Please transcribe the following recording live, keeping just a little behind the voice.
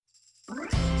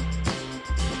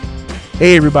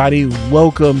Hey everybody,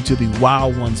 welcome to the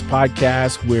Wild Ones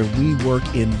podcast where we work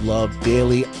in love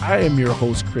daily. I am your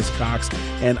host, Chris Cox,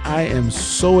 and I am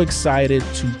so excited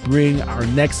to bring our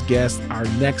next guest, our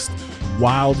next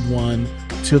wild one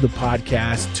to the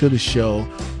podcast, to the show,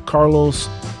 Carlos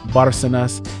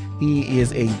Barcenas. He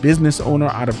is a business owner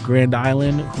out of Grand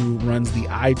Island who runs the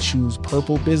I Choose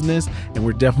Purple business, and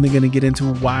we're definitely going to get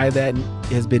into why that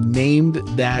has been named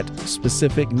that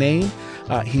specific name.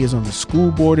 He is on the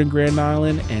school board in Grand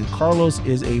Island, and Carlos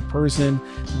is a person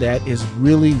that is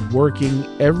really working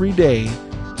every day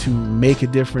to make a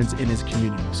difference in his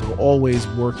community. So always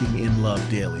working in love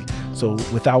daily. So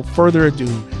without further ado,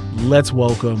 let's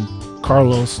welcome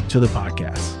Carlos to the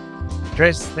podcast.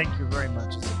 Chris, thank you very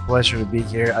much. It's a pleasure to be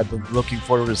here. I've been looking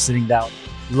forward to sitting down.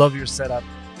 Love your setup.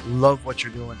 Love what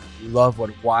you're doing. Love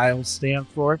what WILD stands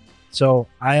for. So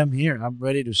I am here. I'm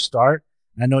ready to start.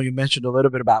 I know you mentioned a little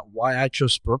bit about why I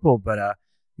chose purple, but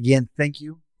again, thank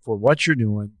you for what you're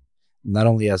doing, not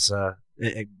only as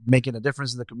making a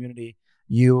difference in the community,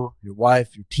 you, your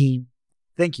wife, your team.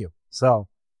 Thank you. So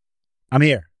I'm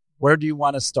here. Where do you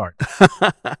want to start?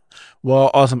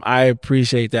 Well, awesome. I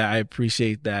appreciate that.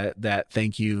 That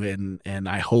thank you. And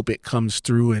I hope it comes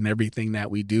through in everything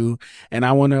that we do. And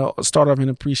I want to start off and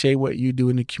appreciate what you do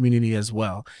in the community as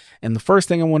well. And the first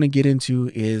thing I want to get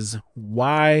into is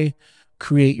why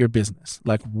create your business?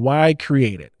 Like, why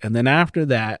create it? And then after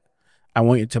that, I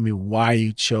want you to tell me why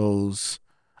you chose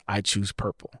I Choose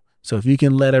Purple. So if you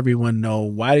can let everyone know,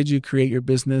 why did you create your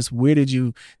business? Where did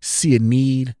you see a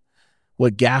need?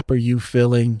 What gap are you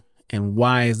filling? And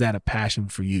why is that a passion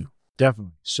for you?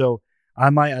 Definitely. So I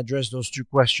might address those two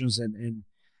questions in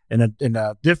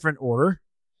a different order,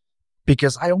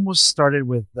 because I almost started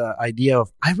with the idea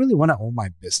of, I really want to own my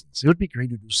business. It would be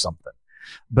great to do something.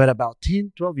 But about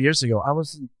 10, 12 years ago, I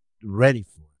wasn't ready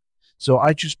for it. So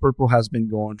I Choose Purple has been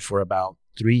going for about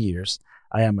 3 years.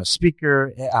 I am a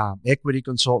speaker, equity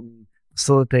consultant,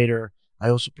 facilitator. I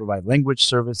also provide language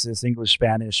services, English,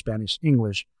 Spanish, Spanish,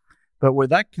 English. But where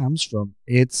that comes from,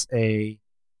 it's a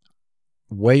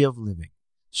way of living.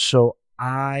 So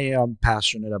I am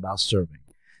passionate about serving.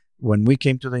 When we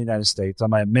came to the United States,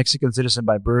 I'm a Mexican citizen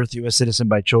by birth, U.S. citizen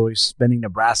by choice, spending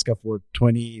Nebraska for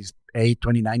 28,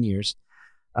 29 years.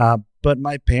 But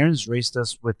my parents raised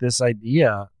us with this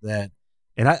idea that,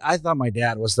 and I thought my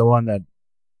dad was the one that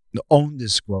owned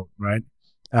this quote, right?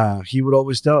 He would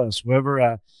always tell us, whoever,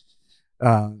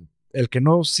 el que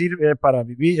no sirve para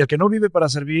vivir, el que no vive para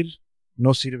servir,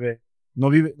 no sirve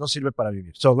para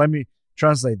vivir. So let me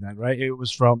translate that, right? It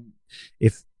was from,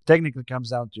 if technically comes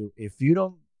down to, if you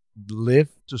don't live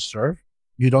to serve,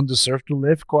 you don't deserve to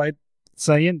live, quite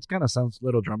saying. It kind of sounds a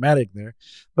little dramatic there,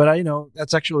 but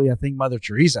that's actually, I think Mother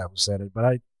Teresa who said it, but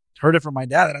I heard it from my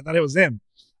dad and I thought it was him.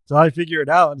 So I figured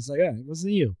it out and it's like, yeah, it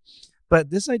wasn't you. But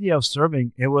this idea of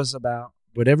serving, it was about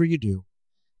whatever you do,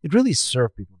 it really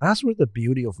serve people. That's where the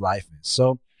beauty of life is.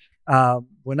 So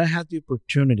when I had the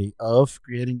opportunity of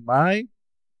creating my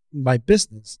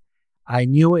business, I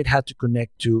knew it had to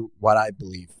connect to what I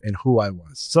believe and who I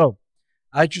was. So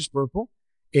I Choose Purple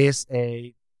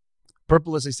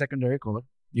Purple is a secondary color.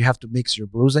 You have to mix your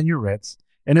blues and your reds.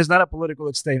 And it's not a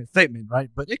political statement, right?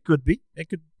 But it could be. It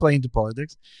could play into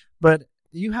politics. But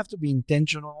you have to be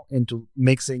intentional into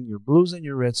mixing your blues and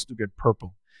your reds to get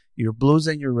purple. Your blues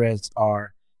and your reds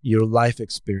are your life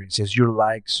experiences, your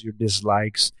likes, your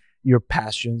dislikes, your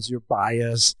passions, your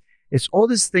bias. It's all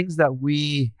these things that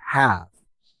we have.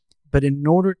 But in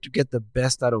order to get the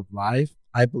best out of life,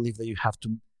 I believe that you have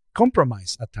to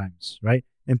compromise at times, right?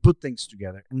 And put things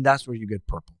together. And that's where you get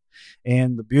purple.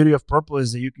 And the beauty of purple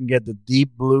is that you can get the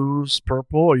deep blues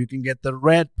purple, or you can get the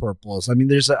red purples. I mean,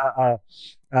 there's a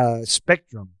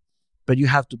spectrum, but you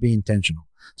have to be intentional.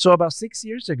 So about 6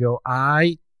 years ago,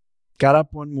 I got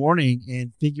up one morning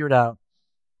and figured out,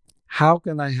 how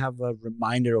can I have a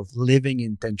reminder of living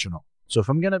intentional? So if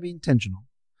I'm going to be intentional,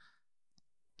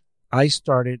 I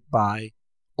started by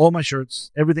all my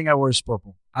shirts, everything I wear is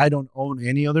purple. I don't own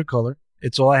any other color.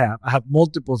 It's all I have. I have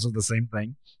multiples of the same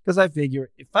thing, because I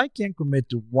figure if I can commit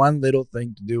to one little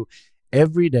thing to do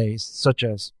every day, such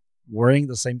as wearing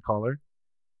the same color,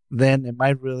 then am I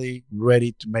really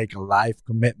ready to make a life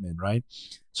commitment, right?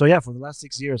 So yeah, for the last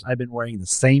 6 years, I've been wearing the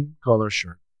same color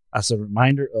shirt as a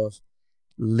reminder of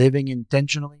living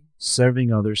intentionally,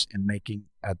 serving others, and making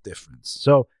a difference.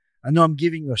 So I know I'm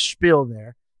giving you a spiel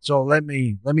there. So let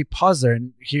me pause there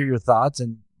and hear your thoughts,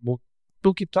 and we'll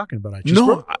keep talking about it.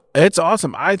 No, it's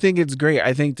awesome. I think it's great.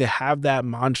 I think to have that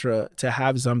mantra, to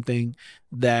have something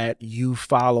that you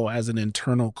follow as an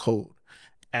internal code,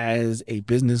 as a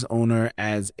business owner,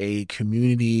 as a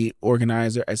community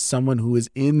organizer, as someone who is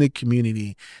in the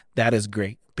community, that is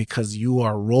great because you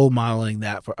are role modeling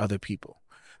that for other people.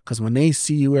 Because when they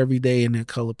see you every day in the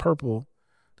color purple,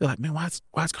 they're like, man,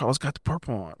 why's Carlos got the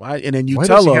purple on? Why? And then you Why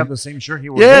tell does he them, have the same shirt he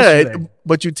wore yeah, yesterday?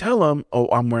 but you tell them, oh,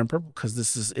 I'm wearing purple because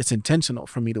it's intentional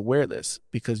for me to wear this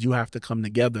because you have to come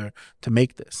together to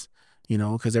make this.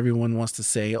 Because everyone wants to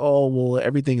say, oh, well,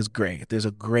 everything is gray. There's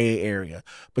a gray area.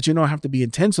 But you don't have to be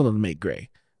intentional to make gray.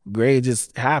 Gray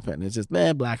just happened. It's just,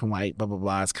 black and white, blah, blah,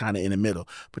 blah. It's kind of in the middle.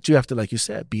 But you have to, like you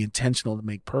said, be intentional to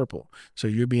make purple. So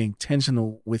you're being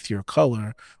intentional with your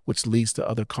color, which leads to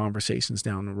other conversations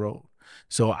down the road.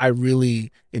 So I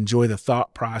really enjoy the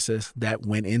thought process that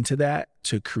went into that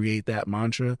to create that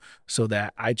mantra so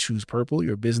that I choose purple.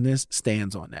 Your business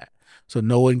stands on that. So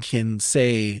no one can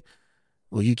say,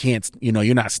 well, you can't,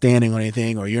 you're not standing on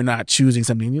anything or you're not choosing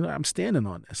something. I'm standing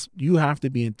on this. You have to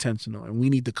be intentional, and we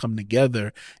need to come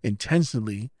together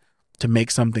intentionally to make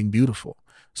something beautiful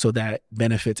so that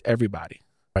benefits everybody.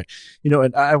 Right.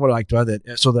 And I would like to add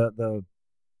that. So the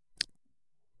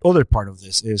other part of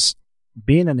this is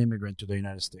being an immigrant to the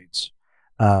United States.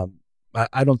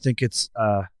 I don't think it's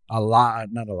a lie,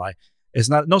 not a lie. It's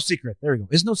no secret. There we go.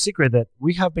 It's no secret that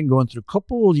we have been going through a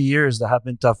couple of years that have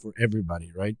been tough for everybody,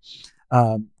 right?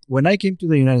 When I came to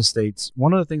the United States,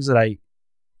 one of the things that I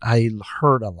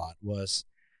heard a lot was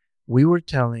we were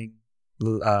telling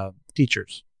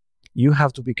teachers, you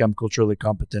have to become culturally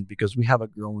competent because we have a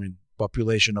growing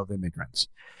population of immigrants.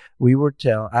 We were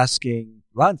asking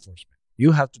law enforcement,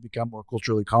 you have to become more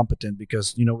culturally competent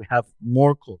because, we have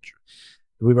more culture.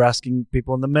 We were asking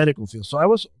people in the medical field. So I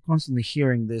was constantly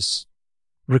hearing this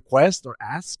request or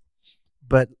ask,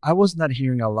 but I was not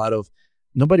hearing a lot of,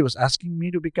 nobody was asking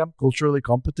me to become culturally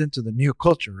competent to the new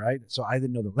culture, right? So I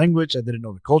didn't know the language. I didn't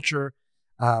know the culture.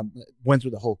 Went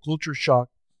through the whole culture shock.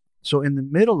 So in the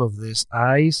middle of this,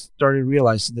 I started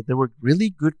realizing that there were really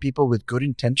good people with good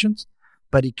intentions,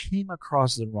 but it came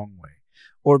across the wrong way.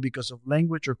 Or because of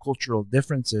language or cultural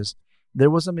differences, there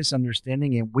was a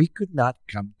misunderstanding and we could not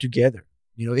come together.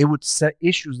 It would set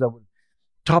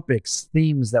topics,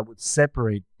 themes that would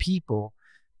separate people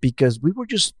because we were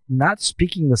just not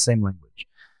speaking the same language.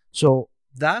 So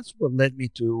that's what led me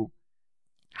to,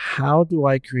 how do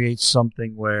I create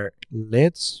something where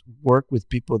let's work with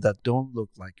people that don't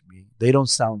look like me? They don't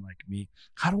sound like me.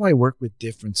 How do I work with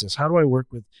differences? How do I work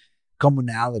with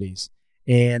commonalities?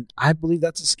 And I believe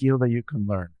that's a skill that you can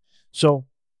learn. So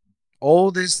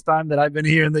all this time that I've been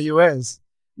here in the U.S.,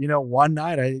 one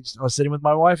night I was sitting with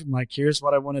my wife. I'm like, here's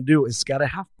what I want to do. It's got to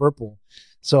have purple.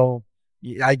 So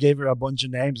I gave her a bunch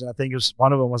of names, and I think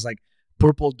one of them was like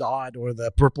Purple Dot or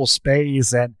the Purple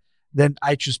Space. And then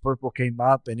I Choose Purple came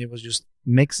up, and it was just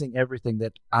mixing everything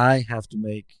that I have to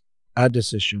make a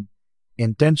decision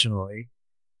intentionally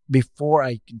before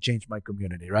I can change my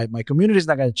community, right? My community is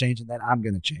not going to change, and then I'm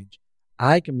going to change.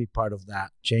 I can be part of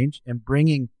that change and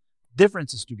bringing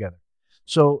differences together.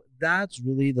 So that's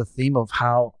really the theme of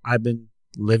how I've been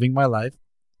living my life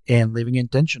and living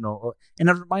intentional. And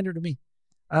a reminder to me,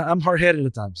 I'm hard-headed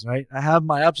at times, right? I have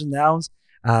my ups and downs.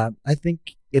 I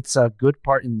think it's a good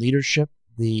part in leadership,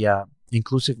 the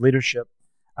inclusive leadership,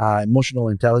 emotional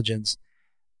intelligence.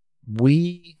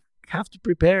 We have to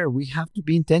prepare. We have to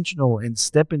be intentional and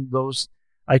step in those,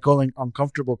 I call them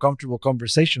uncomfortable, comfortable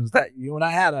conversations that you and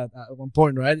I had at one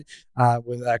point, right?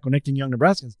 With Connecting Young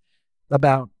Nebraskans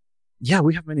about,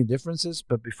 we have many differences,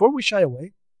 but before we shy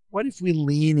away, what if we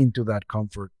lean into that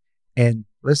comfort and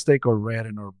let's take our red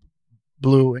and our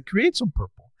blue and create some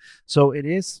purple? So it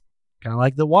is kind of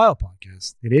like the Wild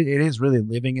podcast. It is really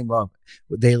living in love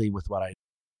daily with what I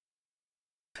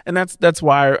do. And that's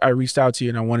why I reached out to you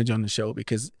and I wanted you on the show,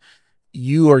 because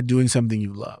you are doing something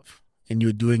you love and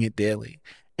you're doing it daily.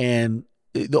 And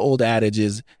the old adage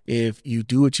is, if you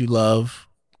do what you love,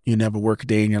 you never work a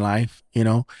day in your life,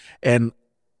 and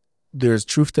there's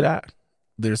truth to that.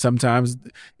 There's sometimes,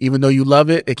 even though you love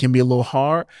it, it can be a little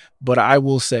hard. But I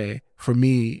will say, for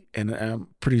me, and I'm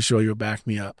pretty sure you'll back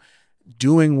me up,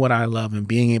 doing what I love and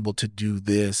being able to do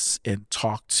this and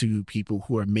talk to people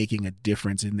who are making a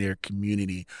difference in their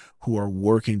community, who are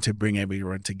working to bring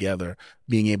everyone together,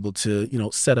 being able to,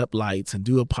 set up lights and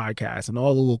do a podcast and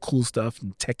all the little cool stuff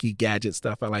and techie gadget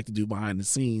stuff I like to do behind the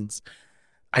scenes,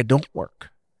 I don't work.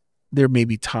 There may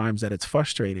be times that it's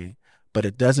frustrating, but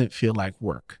it doesn't feel like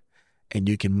work. And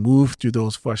you can move through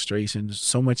those frustrations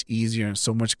so much easier and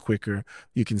so much quicker.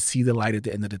 You can see the light at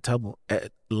the end of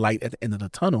the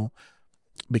tunnel,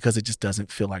 because it just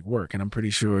doesn't feel like work. And I'm pretty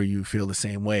sure you feel the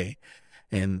same way.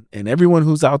 And everyone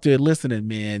who's out there listening,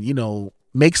 man,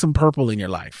 make some purple in your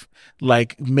life.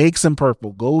 Like, make some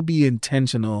purple. Go be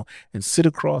intentional and sit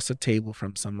across the table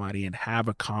from somebody and have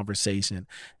a conversation.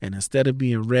 And instead of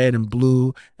being red and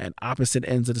blue and opposite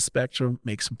ends of the spectrum,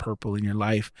 make some purple in your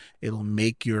life. It'll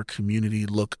make your community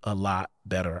look a lot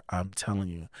better. I'm telling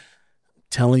you.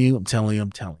 I'm telling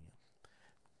you.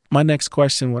 My next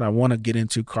question, what I want to get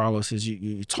into, Carlos, is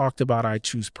you talked about I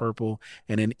Choose Purple.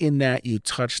 And then in that, you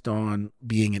touched on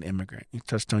being an immigrant. You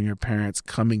touched on your parents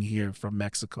coming here from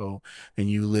Mexico and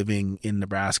you living in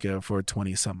Nebraska for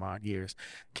 20 some odd years.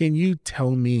 Can you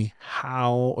tell me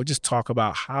how, or just talk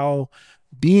about how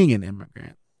being an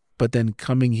immigrant, but then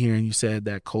coming here and you said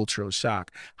that cultural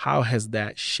shock, how has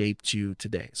that shaped you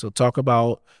today? So talk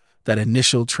about that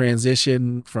initial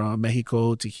transition from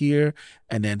Mexico to here,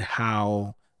 and then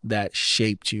how that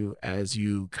shaped you as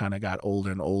you kind of got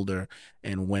older and older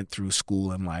and went through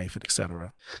school and life, et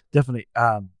cetera. Definitely.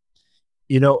 On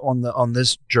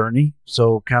this journey,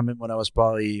 so coming when I was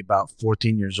probably about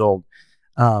 14 years old,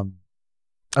 at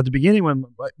the beginning when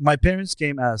my parents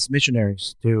came as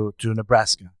missionaries to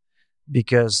Nebraska,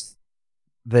 because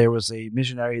there was a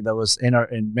missionary that was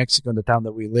in Mexico, in the town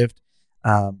that we lived,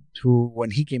 who,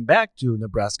 when he came back to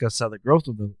Nebraska, saw the growth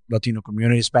of the Latino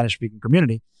community, Spanish speaking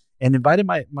community, and invited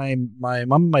my mom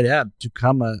and my dad to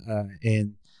come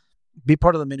and be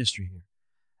part of the ministry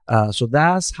here. So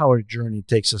that's how our journey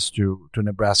takes us to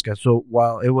Nebraska. So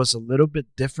while it was a little bit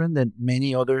different than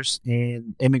many others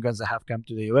in immigrants that have come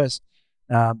to the U.S.,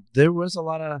 there was a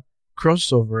lot of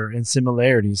crossover and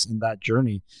similarities in that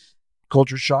journey.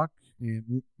 Culture shock,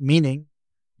 meaning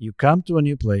you come to a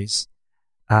new place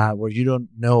where you don't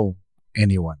know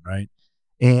anyone, right?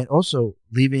 And also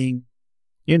leaving,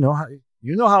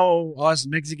 how us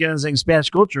Mexicans and Spanish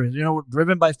culture is, we're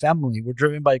driven by family, we're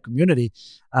driven by community.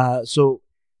 So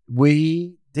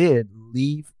we did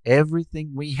leave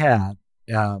everything we had.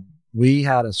 We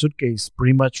had a suitcase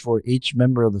pretty much for each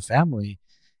member of the family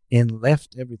and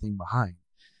left everything behind.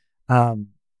 And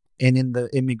in the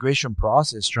immigration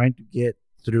process, trying to get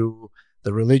through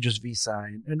the religious visa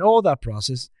and all that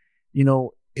process,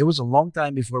 it was a long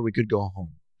time before we could go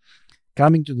home.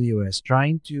 Coming to the U.S.,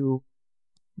 trying to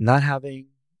not having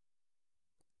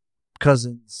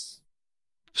cousins,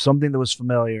 something that was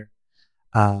familiar,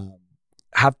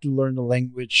 have to learn the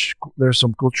language. There's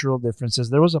some cultural differences.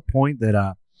 There was a point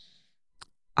that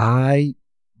I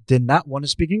did not want to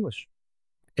speak English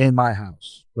in my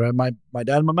house. Right? My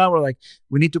dad and my mom were like,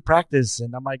 we need to practice.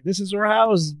 And I'm like, this is our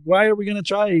house. Why are we going to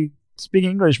try speaking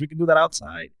English? We can do that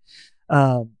outside.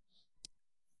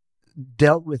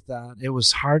 Dealt with that. It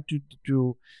was hard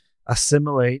to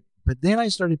assimilate. But then I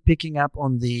started picking up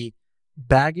on the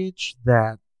baggage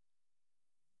that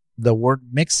the word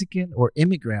Mexican or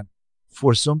immigrant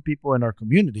for some people in our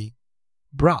community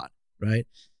brought, right?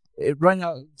 Right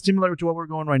now, similar to what we're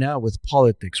going right now with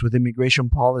politics, with immigration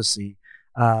policy,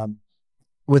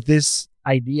 with this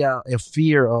idea of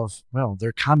fear of, well,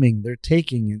 they're coming, they're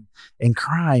taking, and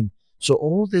crime. So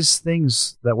all these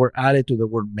things that were added to the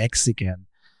word Mexican,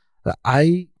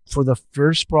 I, for the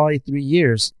first probably 3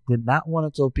 years, did not want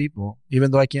to tell people,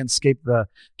 even though I can't escape the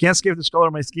color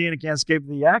of my skin, I can't escape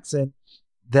the accent,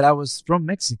 that I was from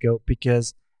Mexico,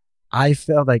 because I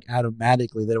felt like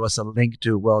automatically there was a link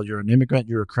to, well, you're an immigrant,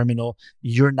 you're a criminal,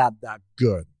 you're not that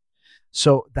good.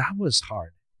 So that was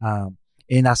hard.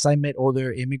 And as I met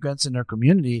other immigrants in our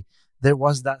community, there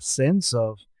was that sense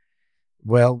of,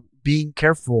 well, being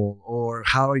careful, or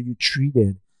how are you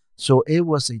treated? So it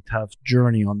was a tough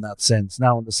journey on that sense.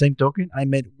 Now, on the same token, I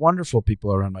met wonderful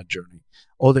people around my journey,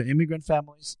 other immigrant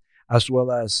families, as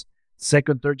well as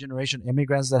second, third generation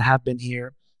immigrants that have been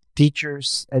here,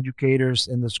 teachers, educators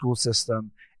in the school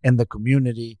system and the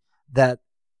community that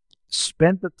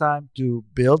spent the time to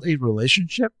build a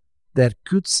relationship that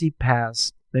could see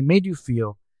past, that made you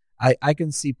feel, I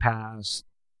can see past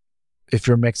if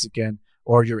you're Mexican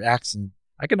or your accent.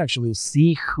 I can actually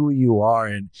see who you are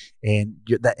and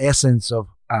the essence of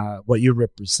what you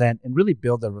represent, and really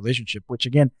build a relationship, which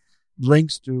again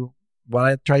links to what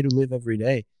I try to live every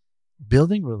day.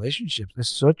 Building relationships is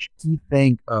such a key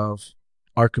thing of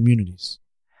our communities,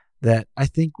 that I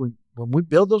think when we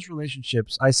build those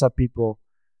relationships, I saw people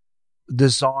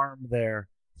disarm their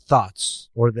thoughts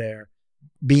or their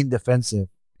being defensive,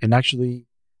 and actually,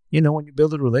 when you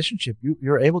build a relationship,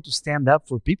 you're able to stand up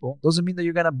for people. Doesn't mean that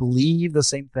you're going to believe the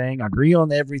same thing, agree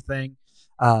on everything.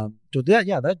 So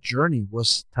that journey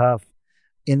was tough.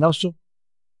 And also,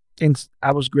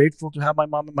 I was grateful to have my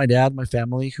mom and my dad, my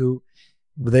family, who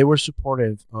they were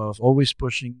supportive of always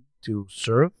pushing to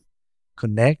serve,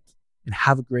 connect, and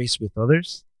have grace with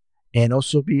others, and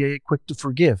also be quick to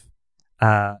forgive.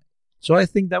 So I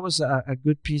think that was a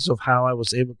good piece of how I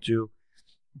was able to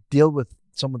deal with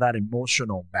some of that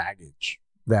emotional baggage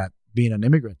that being an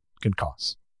immigrant can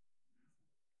cause.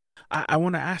 I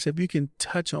want to ask if you can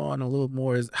touch on a little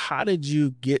more is how did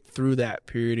you get through that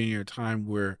period in your time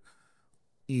where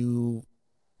you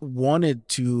wanted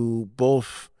to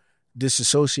both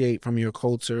disassociate from your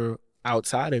culture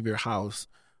outside of your house,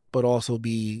 but also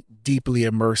be deeply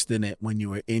immersed in it when you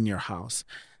were in your house?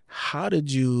 How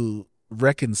did you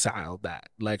reconcile that?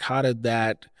 Like, how did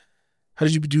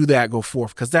you do that go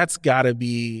forth? Because that's got to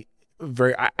be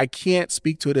I can't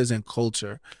speak to it as in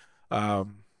culture.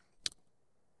 Um,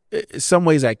 some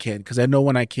ways I can, because I know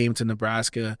when I came to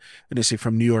Nebraska, initially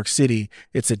from New York City,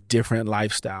 it's a different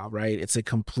lifestyle, right? It's a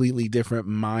completely different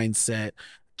mindset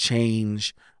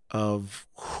change of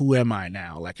who am I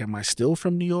now? Like, am I still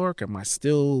from New York? Am I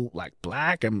still like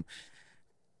black? But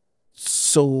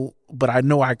I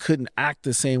know I couldn't act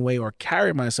the same way or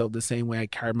carry myself the same way I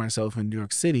carried myself in New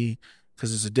York City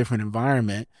because it's a different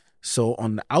environment. So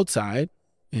on the outside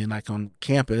and like on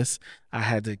campus, I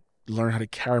had to learn how to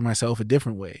carry myself a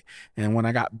different way. And when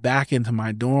I got back into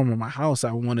my dorm or my house,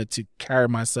 I wanted to carry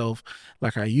myself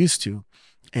like I used to.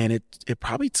 And it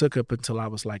probably took up until I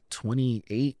was like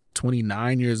 28,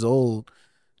 29 years old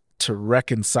to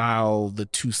reconcile the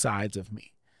two sides of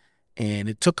me. And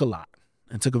it took a lot.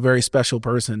 It took a very special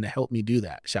person to help me do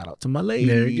that. Shout out to my lady.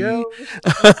 There you go.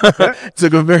 It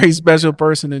took a very special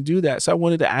person to do that. So I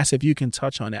wanted to ask if you can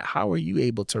touch on that. How are you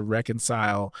able to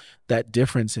reconcile that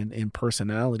difference in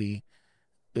personality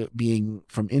being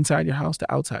from inside your house to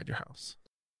outside your house?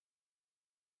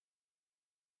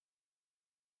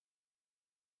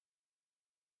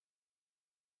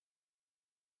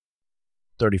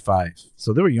 35.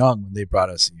 So they were young when they brought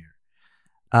us here.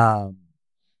 Um,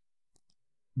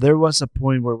 there was a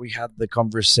point where we had the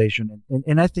conversation,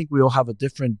 and I think we all have a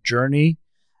different journey.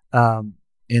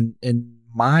 In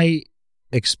my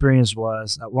experience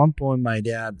was at one point my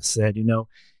dad said,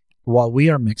 while we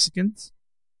are Mexicans,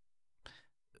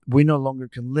 we no longer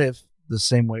can live the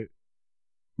same way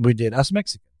we did as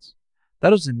Mexicans. That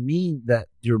doesn't mean that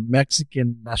your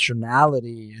Mexican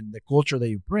nationality and the culture that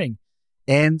you bring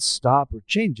ends, stop, or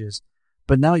changes.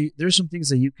 But now there's some things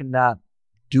that you cannot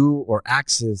do or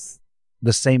access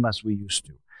the same as we used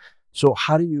to. So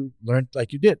how do you learn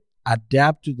like you did?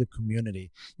 Adapt to the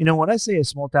community. When I say a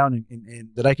small town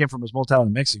that I came from a small town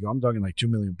in Mexico, I'm talking like 2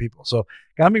 million people. So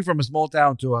coming from a small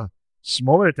town to a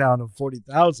smaller town of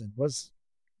 40,000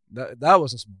 that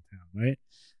was a small town, right?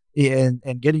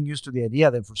 And getting used to the idea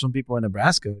that for some people in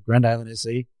Nebraska, Grand Island is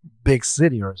a big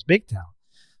city or a big town.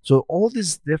 So all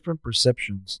these different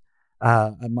perceptions,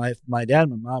 and my dad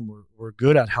and my mom were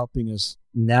good at helping us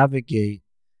navigate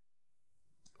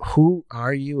who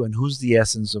are you and who's the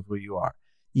essence of who you are.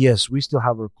 Yes, we still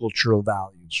have our cultural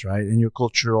values, right? And your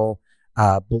cultural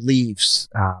beliefs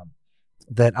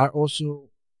that are also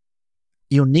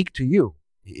unique to you.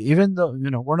 Even though,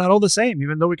 we're not all the same.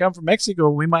 Even though we come from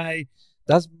Mexico,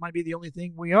 that might be the only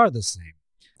thing we are the same.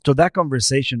 So that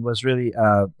conversation was really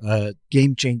a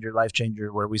game changer, life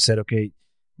changer, where we said, okay,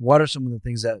 what are some of the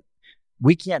things that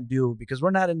we can't do because we're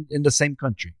not in the same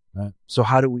country, right? So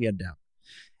how do we adapt?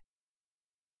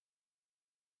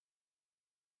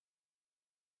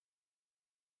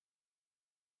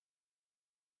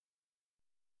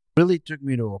 Really took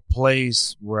me to a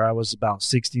place where I was about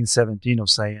 16, 17 of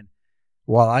saying,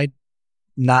 while I'm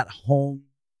not home,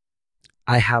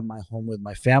 I have my home with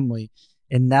my family.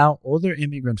 And now other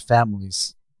immigrant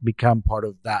families become part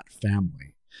of that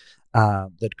family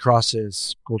that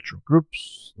crosses cultural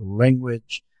groups,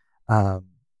 language, and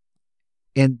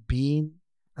being,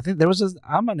 I think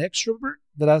I'm an extrovert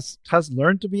that has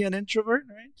learned to be an introvert,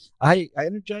 right? I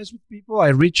energize with people. I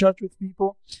reach out with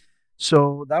people.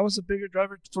 So that was a bigger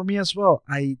driver for me as well.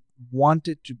 I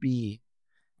wanted to be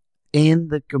in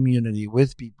the community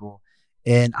with people.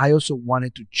 And I also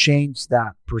wanted to change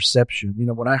that perception.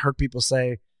 When I heard people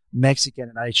say Mexican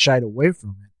and I shied away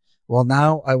from it, well,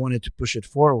 now I wanted to push it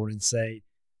forward and say,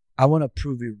 I want to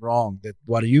prove you wrong, that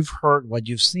what you've heard, what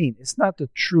you've seen, it's not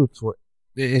the truth.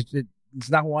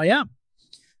 It's not who I am.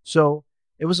 So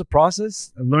it was a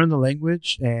process. I learned the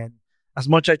language. And as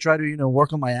much I try to,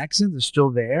 work on my accent, it's still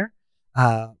there.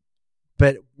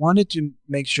 But wanted to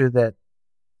make sure that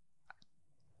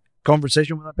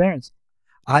conversation with my parents,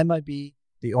 I might be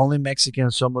the only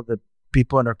Mexican some of the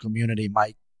people in our community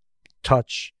might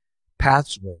touch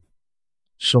paths with.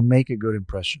 So make a good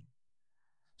impression.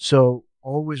 So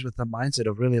always with the mindset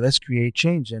of really, let's create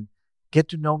change and get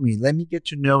to know me. Let me get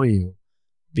to know you.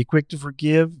 Be quick to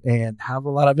forgive and have a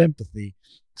lot of empathy.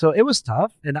 So it was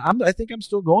tough. And I think I'm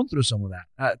still going through some of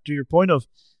that. To your point of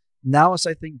now as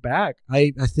I think back,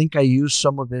 I think I used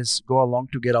some of this go along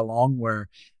to get along, where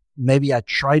maybe I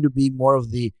try to be more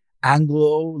of the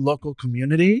Anglo local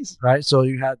communities, right? So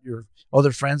you had your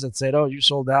other friends that said, "Oh, you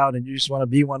sold out, and you just want to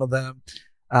be one of them."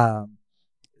 Um,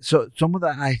 so some of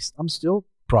that I'm still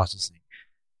processing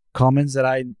comments that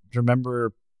I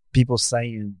remember people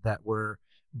saying that were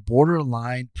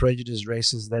borderline prejudice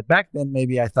racist. That back then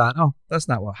maybe I thought, "Oh, that's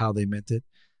not how they meant it."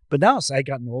 But now, as I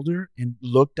gotten older and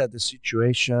looked at the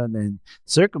situation and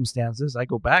circumstances, I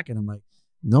go back and I'm like,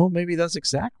 no, maybe that's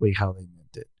exactly how they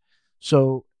meant it.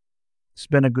 So it's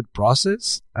been a good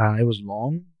process. It was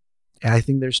long. And I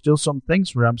think there's still some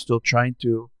things where I'm still trying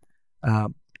to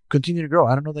continue to grow.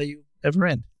 I don't know that you ever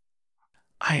end.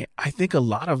 I think a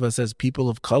lot of us as people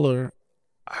of color,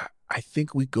 I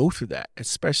think we go through that,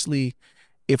 especially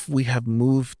if we have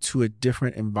moved to a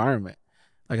different environment.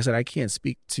 Like I said, I can't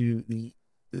speak to the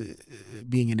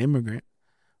being an immigrant,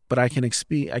 but I can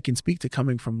speak to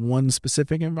coming from one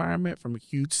specific environment, from a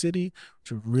huge city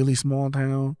to a really small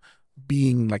town,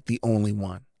 being like the only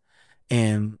one.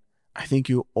 And I think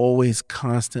you're always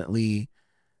constantly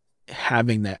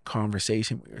having that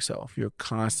conversation with yourself. You're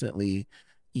constantly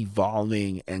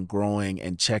evolving and growing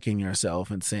and checking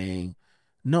yourself and saying,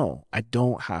 no, I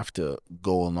don't have to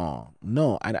go along.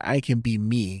 No, I can be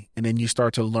me. And then you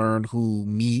start to learn who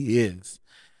me is.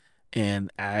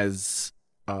 And as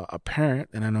a parent,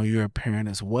 and I know you're a parent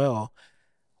as well,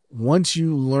 once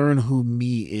you learn who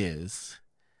me is,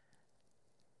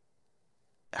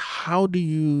 how do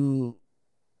you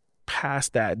pass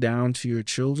that down to your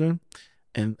children?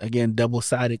 And again,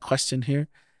 double-sided question here.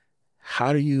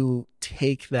 How do you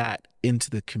take that into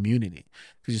the community?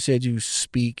 Because you said you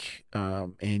speak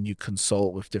and you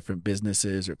consult with different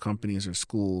businesses or companies or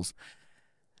schools.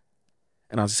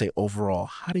 And I'll just say overall,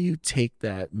 how do you take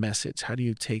that message? How do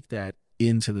you take that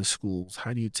into the schools?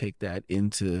 How do you take that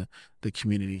into the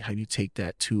community? How do you take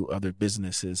that to other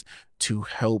businesses to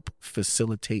help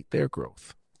facilitate their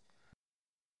growth?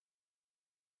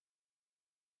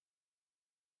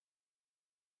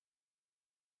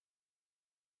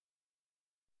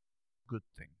 Good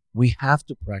thing. We have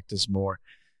to practice more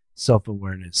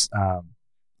self-awareness.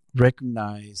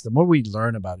 Recognize, the more we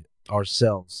learn about it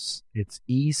ourselves, it's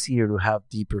easier to have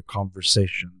deeper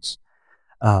conversations.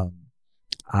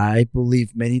 I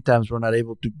believe many times we're not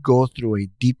able to go through a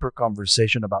deeper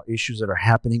conversation about issues that are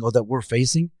happening or that we're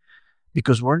facing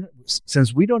because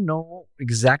since we don't know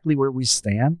exactly where we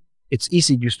stand. It's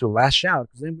easy just to lash out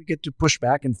because then we get to push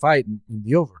back and fight and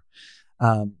be over.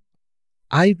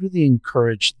 I really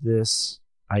encourage this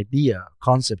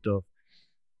concept of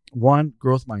one,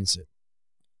 growth mindset.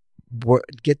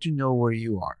 Get to know where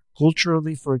you are.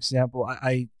 Culturally, for example,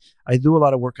 I do a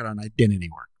lot of work around identity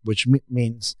work, which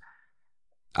means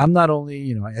I'm not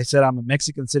only, I said I'm a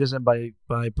Mexican citizen by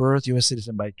birth, U.S.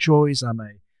 citizen by choice. I'm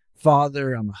a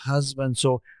father, I'm a husband.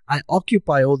 So I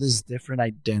occupy all these different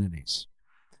identities.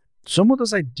 Some of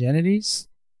those identities,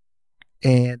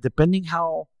 and depending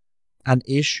how an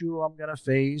issue I'm going to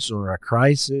face or a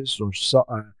crisis or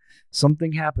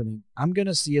something happening, I'm going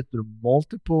to see it through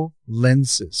multiple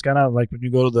lenses. Kind of like when you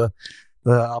go to the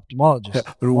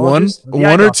ophthalmologist.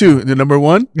 One or two. The number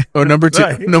one or number two?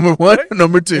 Right. Number one, right?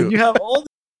 Number two. And you have all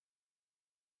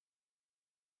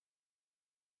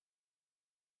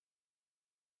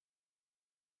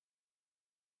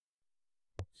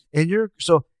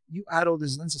so you add all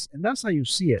these lenses, and that's how you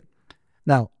see it.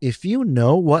 Now, if you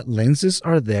know what lenses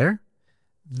are there,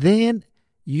 then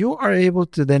you are able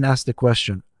to then ask the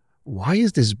question, why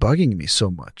is this bugging me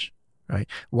so much, right?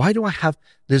 Why do I have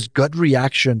this gut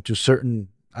reaction to certain,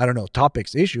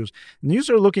 topics, issues? And you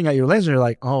start looking at your lens and you're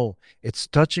like, oh, it's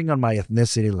touching on my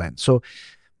ethnicity lens. So,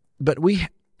 but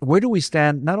where do we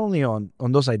stand not only on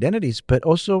those identities, but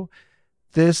also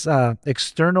this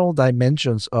external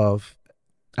dimensions of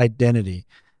identity,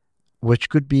 which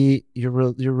could be your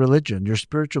religion, your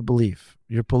spiritual belief,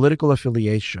 your political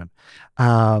affiliation,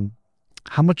 how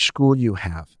much school you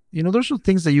have. Those are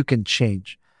things that you can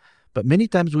change. But many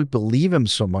times we believe them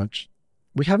so much,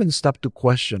 we haven't stopped to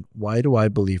question, why do I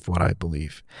believe what I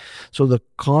believe? So the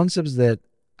concepts that,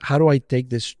 how do I take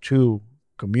this to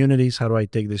communities? How do I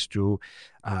take this to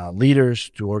leaders,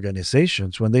 to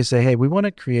organizations? When they say, hey, we want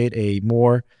to create a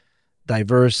more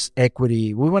diverse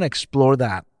equity, we want to explore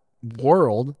that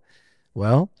world.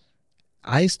 Well,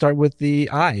 I start with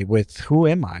with who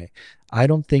am I? I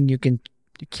don't think you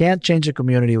can't change a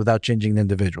community without changing the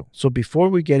individual. So before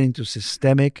we get into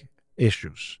systemic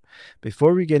issues,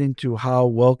 before we get into how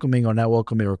welcoming or not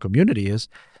welcoming our community is,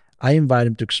 I invite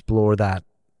him to explore that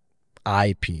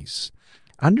I piece.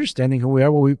 Understanding who we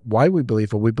are, why we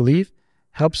believe what we believe,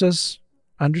 helps us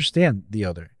understand the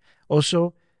other.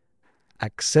 Also,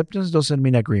 acceptance doesn't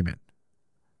mean agreement.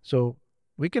 So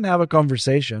we can have a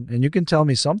conversation and you can tell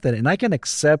me something and I can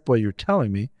accept what you're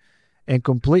telling me and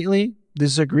completely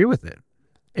disagree with it.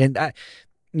 And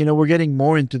we're getting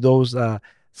more into those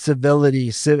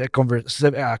civic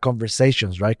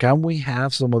conversations, right? Can we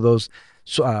have some of those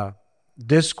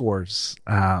discourse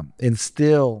and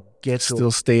still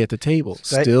stay at the table,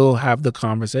 still have the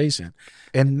conversation,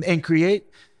 and create?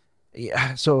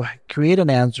 Yeah, so create an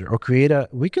answer or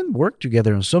we can work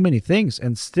together on so many things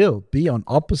and still be on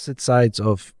opposite sides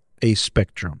of a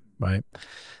spectrum, right?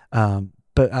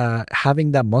 But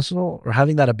having that muscle or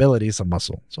having that ability is a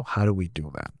muscle. So how do we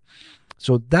do that?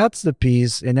 So that's the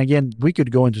piece. And again, we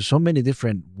could go into so many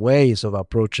different ways of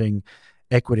approaching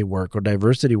equity work or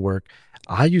diversity work.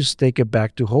 I just take it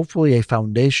back to hopefully a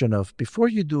foundation of before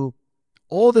you do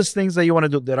all these things that you want to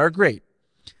do that are great,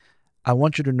 I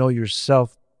want you to know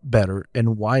yourself better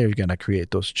and why you're going to create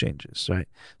those changes, right?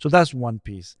 So that's one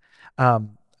piece.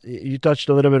 You touched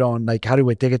a little bit on like, how do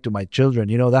I take it to my children?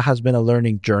 That has been a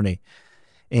learning journey.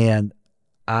 And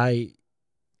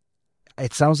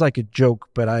it sounds like a joke,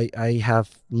 but I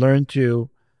have learned to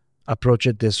approach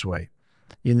it this way.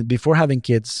 Before having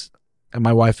kids, and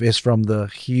my wife is from the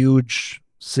huge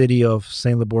city of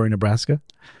St. Liboire, Nebraska,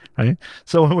 right?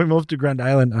 So when we moved to Grand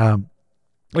Island,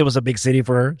 it was a big city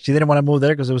for her. She didn't want to move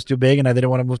there because it was too big, and I didn't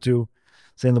want to move to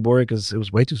St. Liboire because it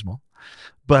was way too small.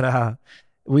 But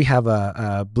we have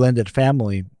a blended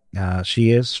family.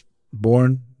 She is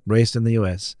born, raised in the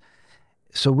U.S.,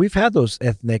 so we've had those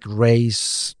ethnic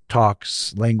race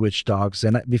talks, language talks.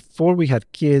 And before we had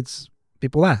kids,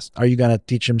 people asked, are you going to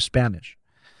teach them Spanish?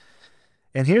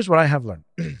 And here's what I have learned.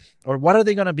 Or what are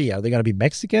they going to be? Are they going to be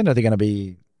Mexican? Are they going to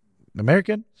be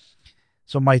American?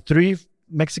 So my 3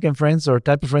 Mexican friends or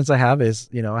type of friends I have is,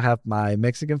 I have my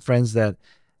Mexican friends that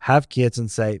have kids and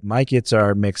say, my kids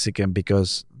are Mexican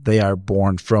because they are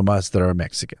born from us that are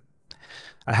Mexican.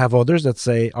 I have others that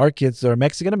say our kids are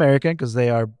Mexican-American because they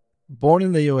are born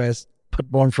in the U.S., but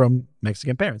born from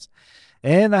Mexican parents.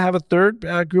 And I have a third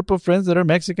group of friends that are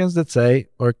Mexicans that say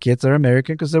our kids are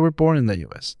American because they were born in the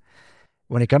U.S.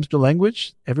 When it comes to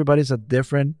language, everybody's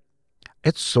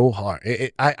it's so hard.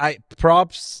 I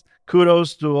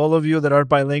kudos to all of you that are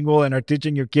bilingual and are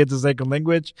teaching your kids a second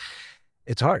language.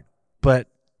 It's hard. But,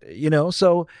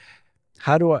 so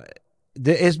how do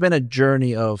it's been a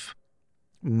journey of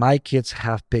my kids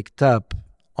have picked up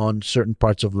on certain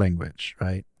parts of language,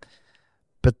 right?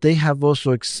 But they have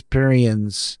also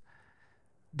experienced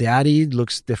daddy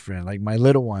looks different. Like my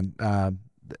little one,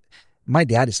 my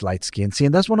dad is light skinned. See,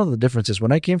 and that's one of the differences.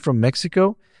 When I came from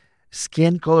Mexico,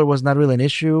 skin color was not really an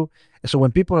issue. So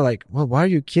when people are like, well, why are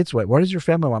your kids white? What is your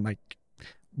family? I'm like,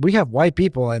 we have white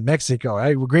people in Mexico,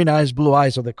 right? Green eyes, blue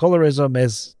eyes. So the colorism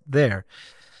is there.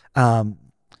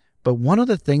 But one of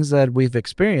the things that we've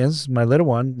experienced, my little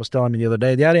one was telling me the other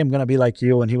day, Daddy, I'm going to be like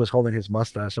you. And he was holding his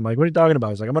mustache. I'm like, what are you talking about?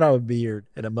 He's like, I'm going to have a beard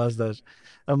and a mustache.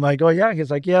 I'm like, oh, yeah.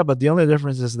 He's like, yeah, but the only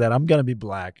difference is that I'm going to be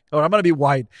black or I'm going to be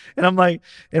white. And I'm like,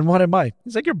 and what am I?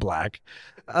 He's like, you're black.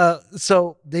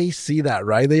 So they see that,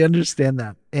 right? They understand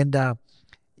that. And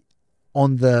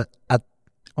on the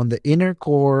inner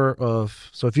core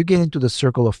of, so if you get into the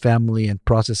circle of family and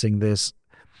processing this,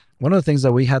 one of the things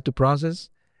that we had to process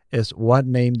is what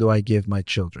name do I give my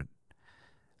children?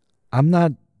 I'm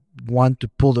not one to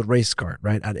pull the race card,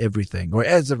 right, at everything. Or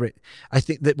I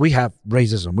think that we have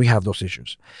racism. We have those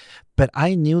issues. But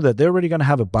I knew that they're already going to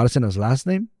have a Bárcenas last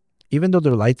name, even though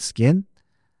they're light skinned.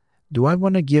 Do I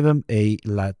want to give them a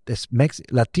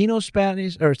Latino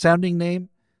Spanish or sounding name?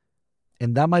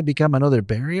 And that might become another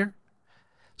barrier.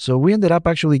 So we ended up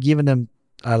actually giving them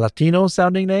a Latino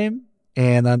sounding name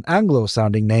and an Anglo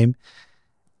sounding name.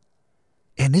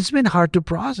 And it's been hard to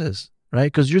process, right?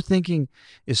 Because you're thinking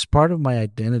it's part of my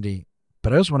identity,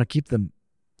 but I also want to keep them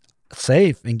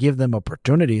safe and give them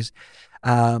opportunities.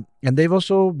 And they've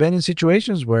also been in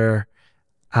situations where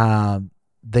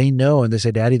they know and they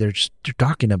say, Daddy, they're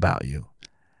talking about you.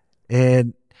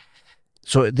 And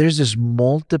so there's this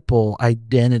multiple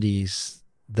identities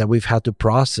that we've had to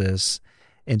process.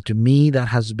 And to me, that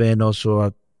has been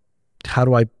also how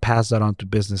do I pass that on to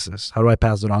businesses? How do I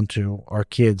pass it on to our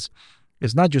kids?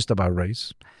 It's not just about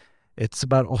race. It's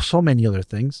about so many other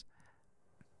things.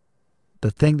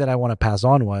 The thing that I want to pass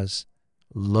on was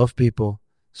love people,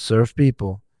 serve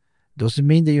people. Doesn't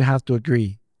mean that you have to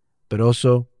agree, but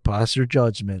also pass your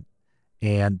judgment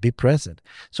and be present.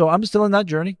 So I'm still in that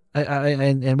journey,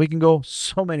 and we can go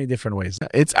so many different ways.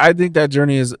 I think that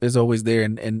journey is always there,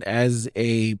 and as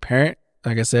a parent,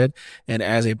 like I said, and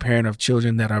as a parent of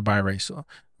children that are biracial,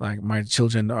 like my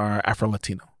children are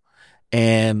Afro-Latino.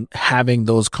 and having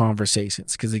those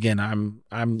conversations. Because again,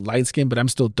 I'm light skinned, but I'm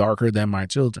still darker than my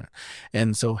children.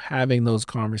 And so having those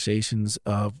conversations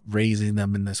of raising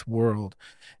them in this world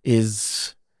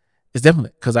is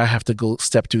definitely, because I have to go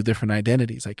step through different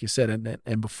identities, like you said.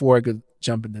 And before I could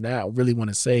jump into that, I really want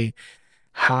to say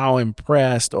how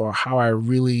impressed or how I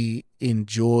really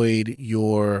enjoyed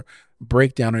your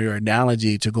breakdown or your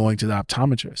analogy to going to the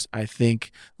optometrist. I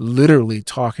think literally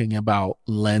talking about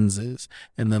lenses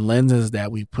and the lenses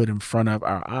that we put in front of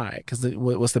our eye, because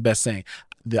what's the best saying?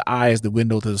 The eye is the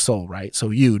window to the soul, right?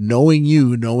 So you knowing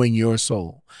your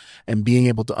soul and being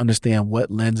able to understand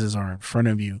what lenses are in front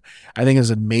of you, I think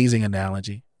is an amazing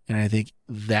analogy. And I think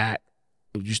that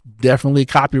you should definitely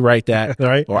copyright that,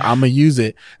 right? Or I'm gonna use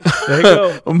it. There you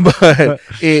go. But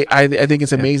I think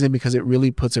it's amazing because it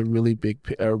really puts a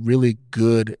really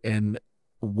good and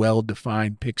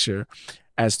well-defined picture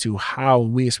as to how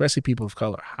we, especially people of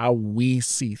color, how we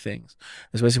see things,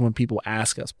 especially when people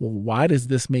ask us, well, why does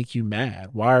this make you mad?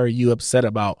 Why are you upset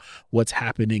about what's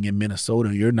happening in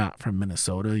Minnesota? You're not from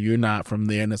Minnesota. You're not from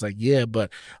there. And it's like, yeah, but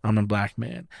I'm a black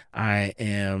man. I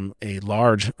am a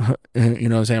large,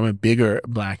 I'm a bigger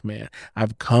black man.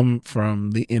 I've come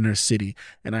from the inner city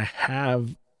and I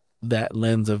have that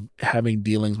lens of having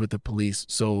dealings with the police.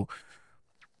 So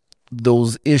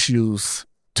those issues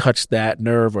touch that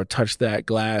nerve or touch that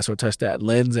glass or touch that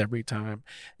lens every time,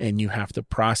 and you have to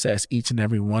process each and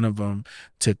every one of them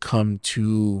to come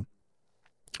to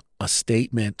a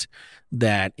statement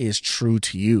that is true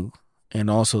to you, and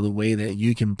also the way that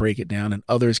you can break it down and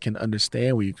others can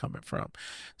understand where you're coming from.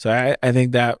 So I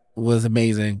think that was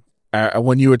amazing.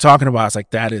 When you were talking about it, it's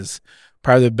like, that is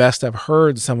probably the best I've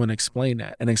heard someone explain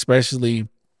that. And especially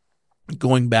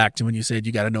going back to when you said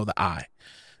you got to know the eye.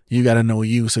 You got to know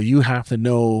you. So you have to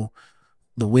know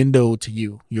the window to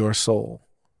you, your soul.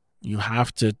 You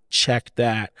have to check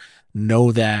that,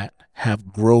 know that,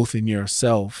 have growth in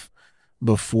yourself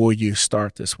before you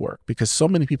start this work. Because so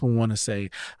many people want to say,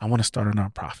 I want to start a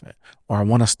nonprofit, or I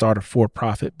want to start a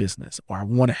for-profit business, or I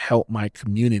want to help my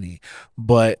community.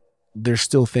 But there's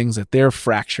still things that they're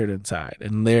fractured inside,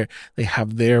 and they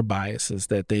have their biases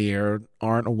that they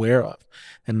aren't aware of,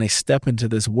 and they step into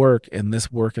this work, and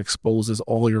this work exposes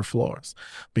all your flaws,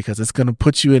 because it's going to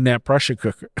put you in that pressure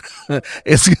cooker.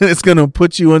 It's going to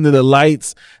put you under the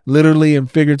lights, literally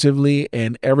and figuratively,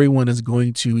 and everyone is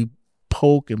going to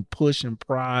poke and push and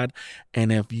prod.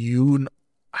 And if you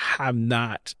have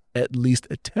not at least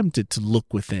attempted to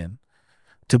look within,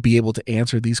 to be able to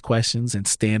answer these questions and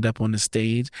stand up on the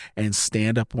stage and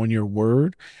stand up on your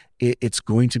word, it's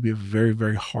going to be a very,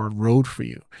 very hard road for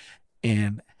you.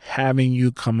 And having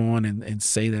you come on and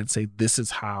say this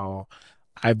is how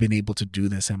I've been able to do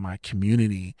this in my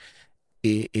community,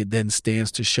 it then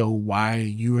stands to show why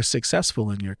you are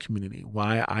successful in your community,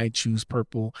 why I Choose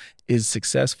Purple is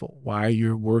successful, why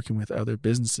you're working with other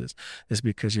businesses. It's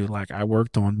because you're like, I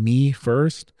worked on me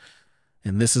first,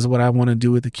 and this is what I want to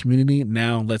do with the community.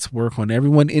 Now let's work on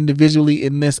everyone individually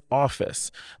in this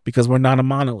office, because we're not a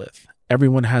monolith.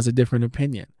 Everyone has a different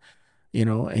opinion,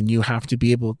 and you have to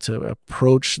be able to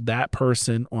approach that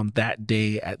person on that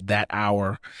day at that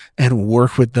hour and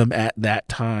work with them at that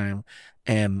time.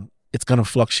 And it's going to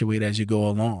fluctuate as you go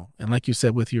along. And like you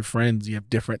said, with your friends, you have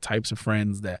different types of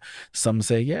friends that some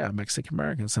say, yeah, I'm Mexican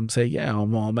American. Some say, yeah,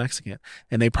 I'm all Mexican.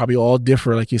 And they probably all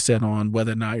differ, like you said, on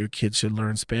whether or not your kids should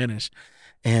learn Spanish.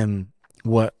 And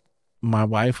what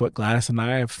Gladys and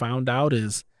I have found out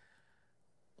is,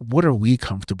 what are we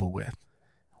comfortable with?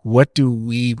 What do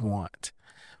we want?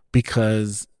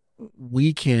 Because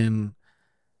we can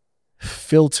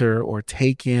filter or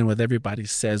take in what everybody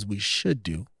says we should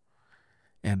do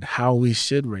and how we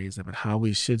should raise them and how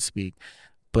we should speak.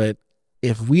 But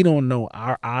if we don't know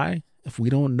our I, if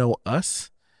we don't know us,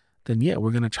 then yeah,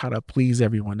 we're going to try to please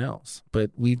everyone else.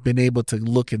 But we've been able to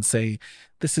look and say,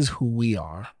 this is who we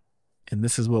are, and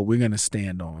this is what we're going to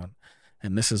stand on,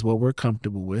 and this is what we're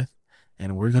comfortable with,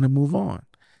 and we're going to move on.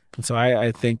 And so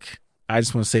I think I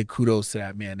just want to say kudos to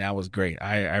that, man. That was great.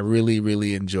 I really,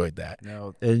 really enjoyed that.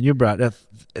 No, and you brought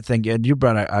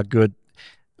a good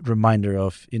reminder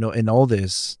of, in all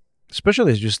this,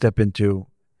 especially as you step into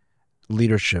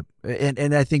leadership,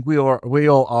 and I think we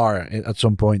all are at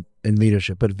some point in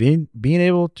leadership, but being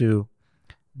able to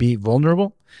be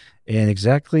vulnerable, and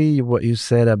exactly what you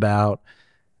said about,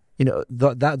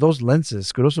 those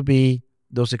lenses could also be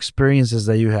those experiences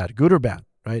that you had, good or bad,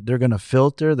 right? They're going to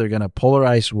filter, they're going to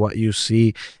polarize what you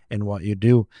see and what you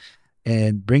do,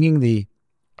 and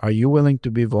are you willing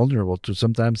to be vulnerable to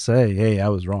sometimes say, hey, I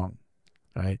was wrong,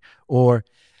 right? Or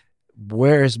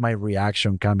where is my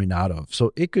reaction coming out of?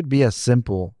 So it could be as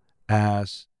simple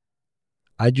as,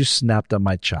 I just snapped at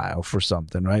my child for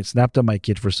something, right? Snapped at my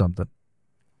kid for something.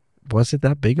 Was it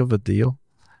that big of a deal,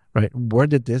 right? Where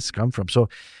did this come from? So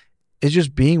it's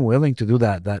just being willing to do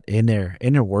that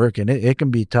inner work, and it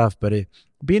can be tough, but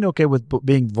being okay with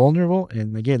being vulnerable.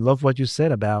 And again, love what you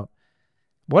said about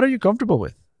what are you comfortable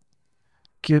with,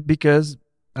 because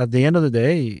at the end of the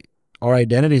day, our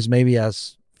identities, maybe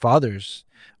as fathers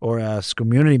or as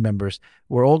community members,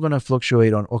 we're all going to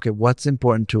fluctuate on, okay, what's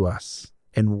important to us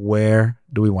and where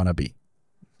do we want to be,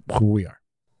 who we are.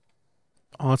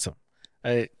 Awesome.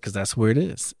 Because that's where it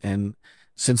is. And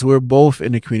since we're both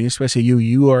in the community, especially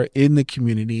you are in the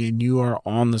community and you are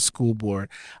on the school board,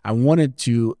 I wanted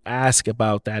to ask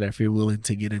about that if you're willing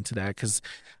to get into that. Because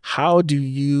how do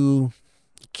you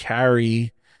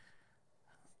carry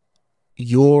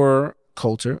your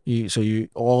culture,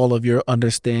 all of your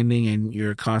understanding, and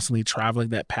you're constantly traveling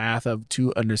that path of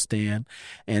to understand,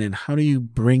 and then how do you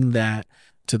bring that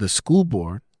to the school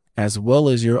board as well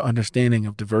as your understanding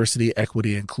of diversity,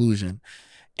 equity, inclusion?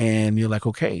 And you're like,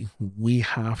 okay, we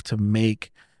have to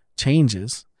make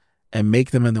changes and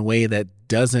make them in a way that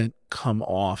doesn't come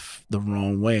off the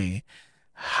wrong way.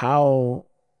 How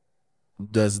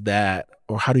does that,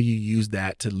 or how do you use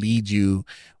that to lead you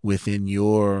within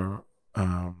your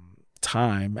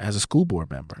time as a school board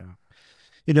member?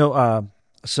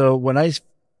 So when I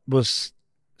was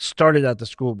started at the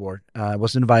school board, I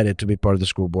was invited to be part of the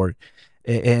school board.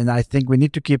 And I think we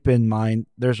need to keep in mind,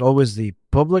 there's always the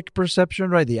public perception,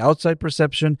 right? The outside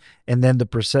perception, and then the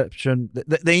perception,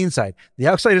 the inside, the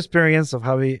outside experience of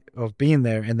being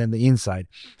there, and then the inside.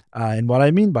 And what I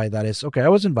mean by that is, okay, I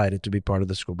was invited to be part of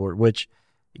the school board, which,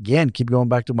 again, keep going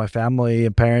back to my family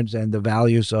and parents and the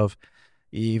values of,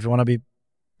 if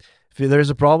there's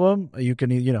a problem, you can,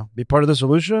 be part of the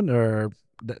solution or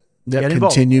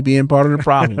continue being part of the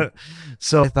problem.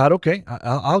 So I thought, okay,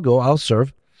 I'll go, I'll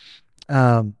serve.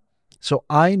 So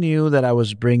I knew that I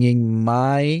was bringing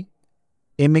my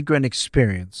immigrant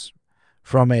experience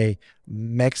from a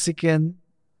Mexican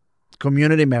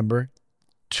community member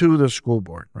to the school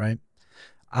board, right?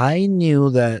 I knew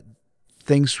that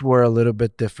things were a little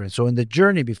bit different. So in the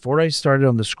journey, before I started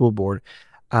on the school board,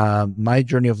 my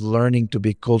journey of learning to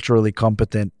be culturally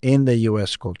competent in the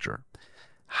U.S. culture.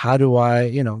 How do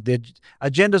the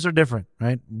agendas are different,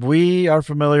 right? We are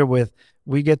familiar with,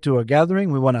 we get to a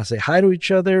gathering, we want to say hi to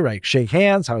each other, right? Shake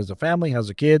hands. How's the family? How's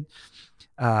the kid?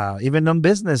 Even on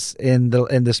business in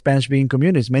the Spanish-speaking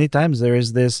communities, many times there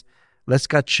is this, let's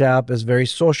catch up, it's very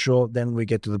social, then we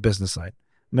get to the business side.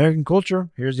 American culture,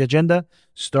 here's the agenda,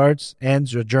 starts,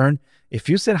 ends, adjourn. If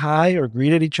you said hi or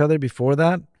greeted each other before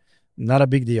that, not a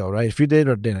big deal, right? If you did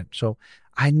or didn't. So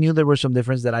I knew there were some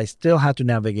differences that I still had to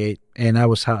navigate, and I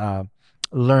was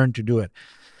learn to do it.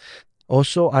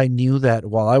 Also, I knew that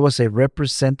while I was a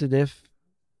representative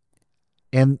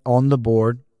and on the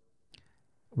board,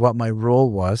 what my role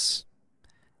was,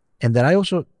 and that I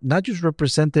also not just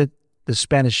represented the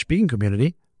Spanish-speaking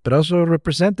community, but also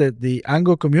represented the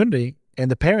Anglo community and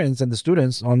the parents and the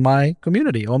students on my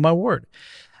community, on my ward.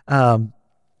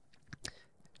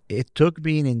 It took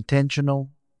being intentional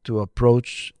to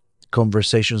approach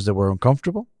conversations that were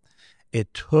uncomfortable.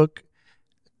 It took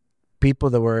people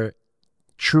that were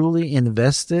truly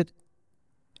invested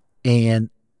in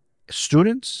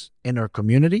students in our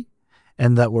community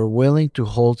and that were willing to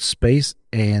hold space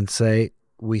and say,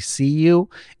 we see you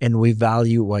and we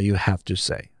value what you have to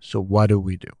say. So what do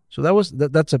we do? So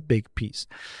that's a big piece.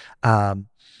 It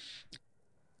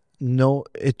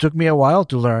took me a while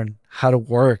to learn how to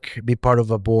work, be part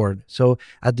of a board. So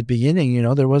at the beginning,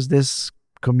 there was this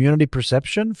community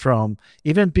perception from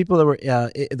even people that were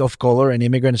of color and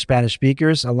immigrant Spanish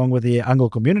speakers, along with the Anglo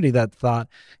community, that thought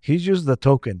he's just the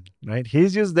token, right?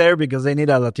 He's just there because they need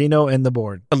a Latino in the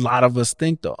board. A lot of us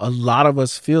think, though, a lot of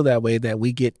us feel that way, that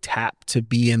we get tapped to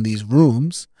be in these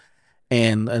rooms,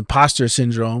 and imposter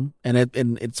syndrome. And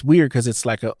it's weird because it's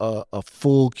like a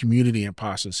full community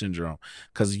imposter syndrome,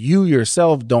 because you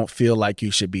yourself don't feel like you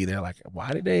should be there. Like,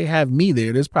 why did they have me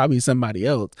there? There's probably somebody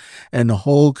else. And the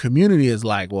whole community is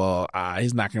like, well,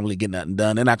 he's not going to really get nothing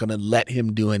done. They're not going to let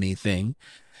him do anything.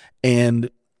 And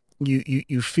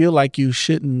you feel like you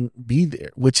shouldn't be there,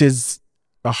 which is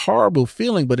a horrible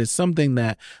feeling, but it's something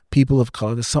that people of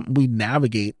color, it's something we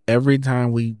navigate every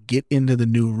time we get into the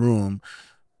new room.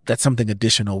 That's something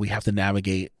additional we have to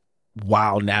navigate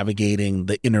while navigating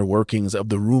the inner workings of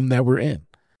the room that we're in.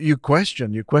 You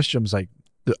question like,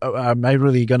 am I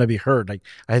really going to be heard? Like,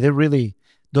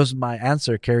 does my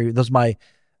answer carry, does my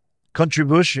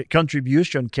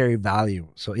contribution carry value?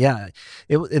 So yeah,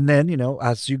 and then,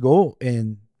 as you go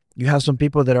and you have some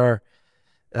people that are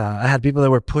I had people that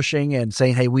were pushing and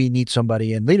saying, hey, we need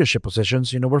somebody in leadership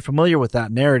positions. We're familiar with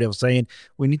that narrative saying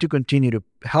we need to continue to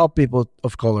help people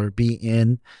of color be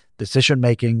in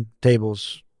decision-making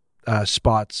tables,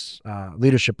 spots,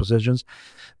 leadership positions.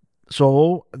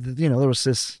 So, there was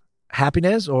this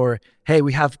happiness or, hey,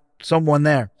 we have someone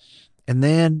there. And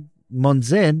then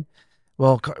months in,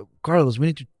 well, Carlos,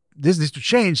 this needs to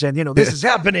change. And, this is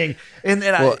happening. And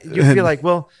you feel like,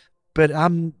 well, but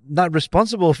I'm not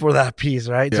responsible for that piece,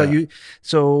 right? Yeah.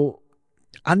 So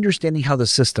understanding how the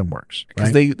system works,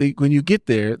 because right? they when you get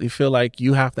there, they feel like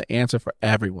you have to answer for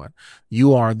everyone.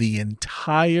 You are the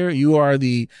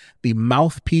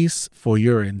mouthpiece for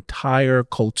your entire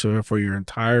culture, for your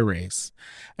entire race,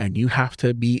 and you have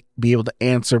to be able to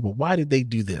answer. But why did they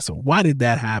do this, or why did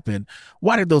that happen?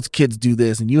 Why did those kids do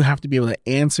this? And you have to be able to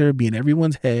answer, be in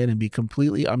everyone's head, and be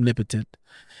completely omnipotent.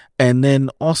 And then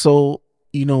also,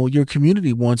 your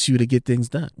community wants you to get things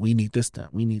done. We need this done.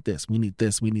 We need this. We need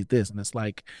this. We need this. And it's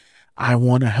like, I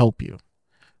want to help you,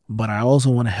 but I also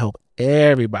want to help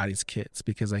everybody's kids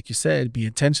because, like you said, be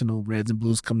intentional. Reds and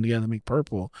blues come together, make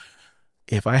purple.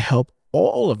 If I help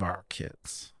all of our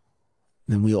kids,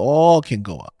 then we all can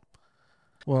go up.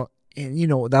 Well, and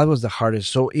that was the hardest.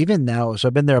 So even now,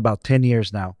 I've been there about 10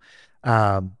 years now.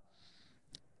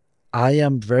 I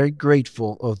am very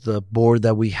grateful of the board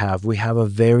that we have. We have a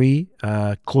very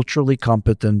culturally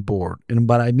competent board. And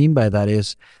what I mean by that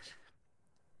is,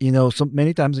 so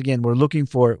many times, again,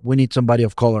 we need somebody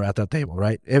of color at that table,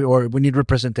 right? Or we need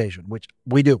representation, which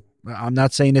we do. I'm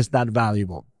not saying it's not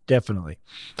valuable. Definitely.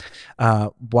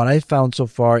 What I found so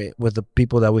far with the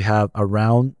people that we have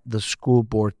around the school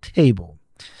board table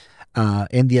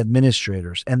and the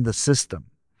administrators and the system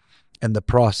and the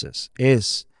process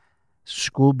is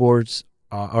school boards,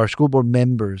 our school board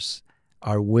members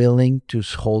are willing to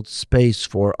hold space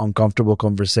for uncomfortable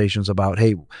conversations about,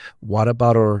 hey, what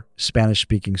about our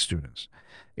Spanish-speaking students?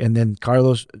 And then,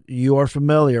 Carlos, you are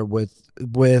familiar with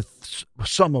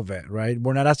some of it, right?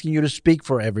 We're not asking you to speak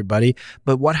for everybody,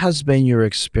 but what has been your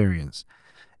experience?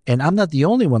 And I'm not the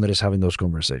only one that is having those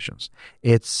conversations.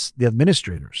 It's the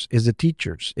administrators, it's the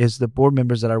teachers, it's the board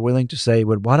members that are willing to say,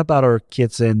 well, what about our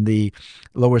kids in the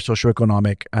lower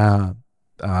socioeconomic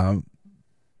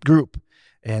group?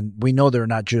 And we know they're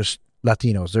not just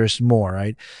Latinos, there's more,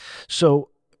 right? So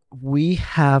we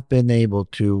have been able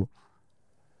to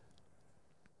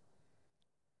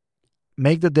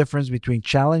make the difference between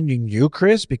challenging you,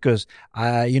 Chris, because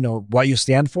what you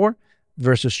stand for,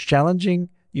 versus challenging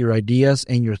your ideas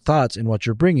and your thoughts and what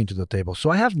you're bringing to the table. So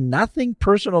I have nothing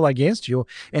personal against you,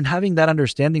 and having that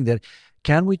understanding that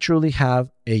can we truly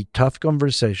have a tough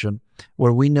conversation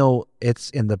where we know it's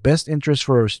in the best interest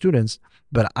for our students,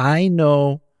 but I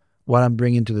know what I'm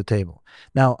bringing to the table.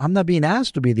 Now, I'm not being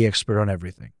asked to be the expert on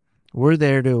everything. We're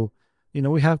there to,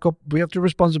 we have two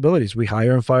responsibilities. We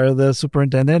hire and fire the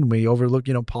superintendent. We overlook,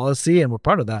 policy, and we're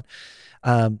part of that.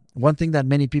 One thing that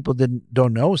many people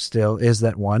don't know still is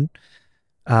that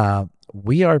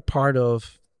we are part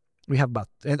of, we have about,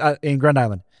 in Grand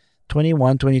Island,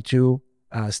 21, 22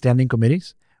 standing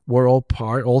committees. We're all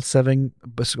 7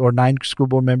 or 9 school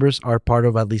board members are part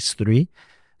of at least 3.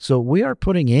 So we are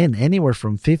putting in anywhere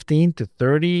from 15 to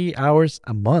 30 hours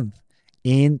a month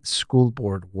in school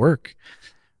board work.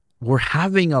 We're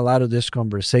having a lot of these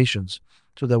conversations.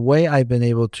 So the way I've been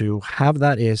able to have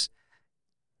that is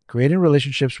creating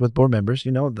relationships with board members.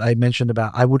 I mentioned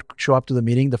about I would show up to the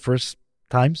meeting the first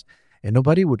times and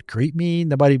nobody would greet me.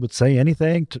 Nobody would say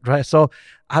anything. So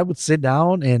I would sit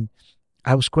down and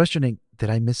I was questioning,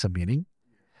 did I miss a meeting?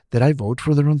 Did I vote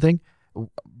for the wrong thing?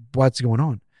 What's going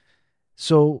on?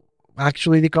 So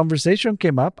actually the conversation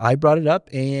came up. I brought it up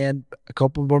and a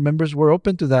couple of board members were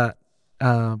open to that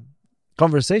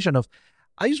conversation of,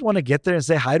 I just want to get there and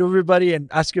say hi to everybody and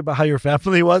ask you about how your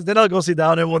family was. Then I'll go sit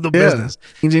down and we'll do business.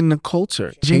 Changing the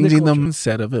culture, changing the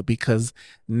mindset of it, because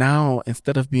now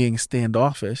instead of being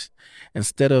standoffish,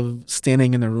 instead of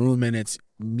standing in the room and it's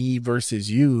me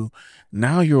versus you,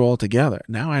 now you're all together.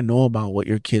 Now I know about what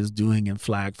your kid's doing in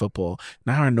flag football.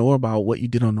 Now I know about what you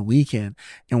did on the weekend,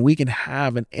 and we can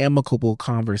have an amicable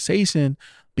conversation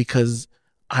because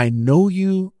I know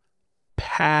you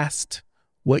past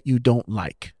what you don't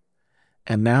like.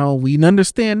 And now we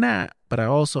understand that, but I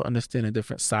also understand a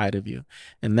different side of you.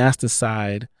 And that's the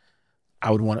side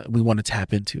we want to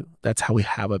tap into. That's how we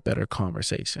have a better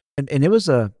conversation. And it was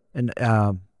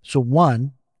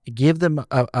give them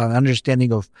an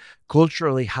understanding of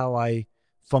culturally how I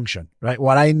function, right?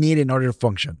 What I need in order to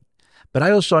function. But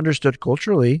I also understood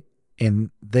culturally,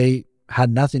 and they had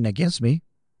nothing against me.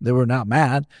 They were not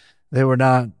mad. They were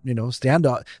not,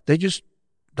 standoff.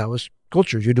 That was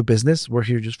culture. You do business. We're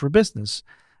here just for business.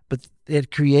 But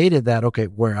it created that, okay,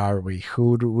 where are we?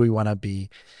 Who do we want to be?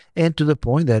 And to the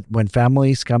point that when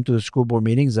families come to the school board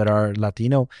meetings that are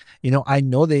Latino, I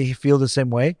know they feel the same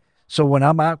way. So when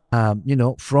I'm out,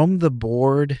 from the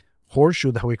board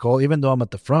horseshoe that we call, even though I'm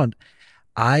at the front,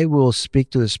 I will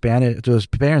speak to the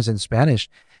parents in Spanish,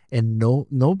 and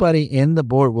nobody in the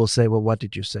board will say, well, what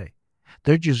did you say?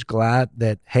 They're just glad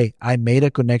that, hey, I made a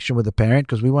connection with the parent,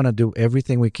 because we want to do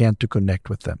everything we can to connect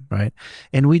with them, right?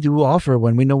 And we do offer,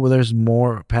 when we know there's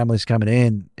more families coming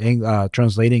in,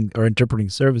 translating or interpreting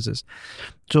services.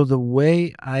 So the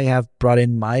way I have brought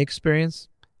in my experience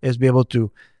is be able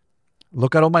to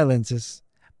look at all my lenses,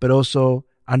 but also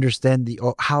understand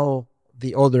how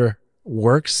the other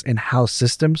works and how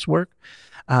systems work.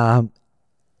 And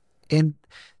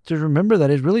to remember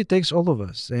that it really takes all of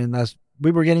us. And as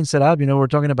we were getting set up, we're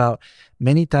talking about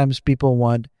many times people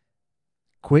want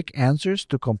quick answers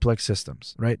to complex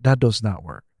systems, right? That does not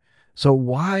work. So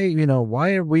why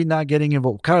are we not getting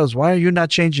involved? Carlos, why are you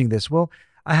not changing this? Well,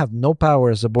 I have no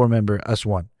power as a board member as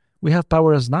one. We have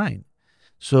power as 9.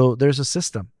 So there's a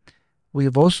system. We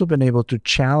have also been able to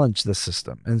challenge the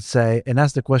system and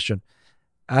ask the question,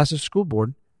 as a school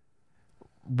board,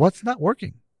 what's not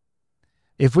working?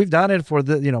 If we've done it for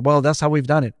that's how we've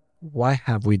done it. Why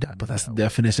have we done it? But that's the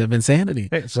definition of insanity.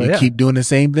 Hey, so you keep doing the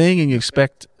same thing and you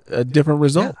expect a different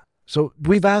result. Yeah. So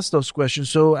we've asked those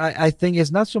questions. So I think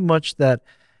it's not so much that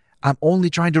I'm only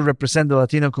trying to represent the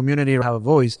Latino community or have a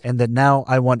voice, and that now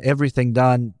I want everything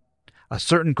done a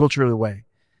certain cultural way.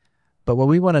 But what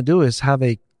we want to do is have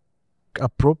a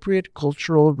appropriate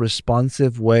cultural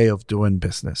responsive way of doing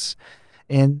business.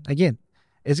 And again,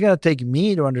 it's going to take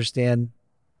me to understand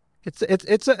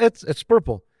it's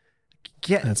purple.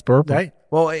 That's purple, right?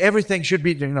 Well, everything should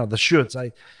be, the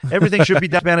shoulds. Everything should be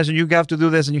done in Spanish, and you have to do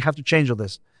this, and you have to change all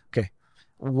this. Okay,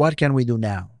 what can we do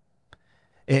now?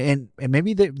 And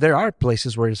maybe there are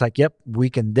places where it's like, yep, we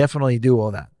can definitely do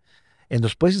all that. In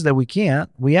those places that we can't,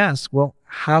 we ask, well,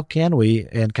 how can we,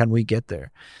 and can we get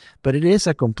there? But it is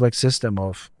a complex system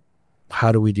of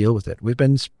how do we deal with it. We've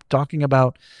been talking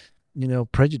about,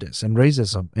 prejudice and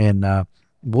racism, and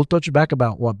we'll touch back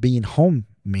about what being home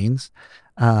means.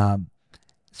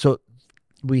 So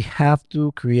we have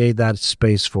to create that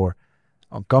space for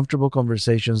uncomfortable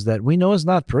conversations that we know is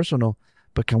not personal,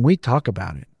 but can we talk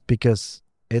about it? Because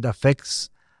it affects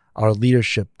our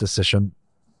leadership decision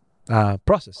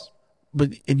process.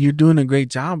 And you're doing a great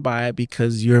job by it,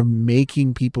 because you're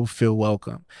making people feel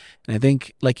welcome. And I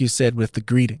think, like you said, with the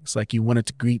greetings, like you wanted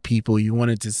to greet people, you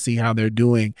wanted to see how they're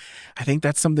doing. I think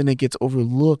that's something that gets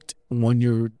overlooked when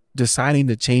you're deciding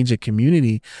to change a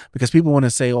community, because people want to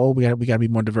say, oh, we got to be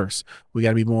more diverse. We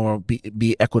got to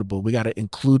be equitable. We got to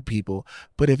include people.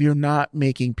 But if you're not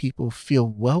making people feel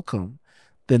welcome,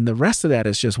 then the rest of that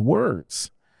is just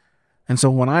words. And so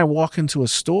when I walk into a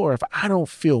store, if I don't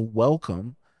feel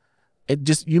welcome,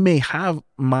 you may have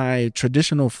my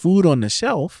traditional food on the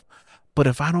shelf, but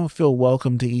if I don't feel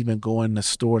welcome to even go in the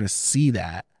store to see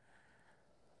that,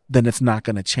 then it's not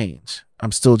going to change.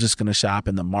 I'm still just going to shop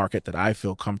in the market that I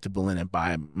feel comfortable in and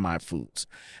buy my foods.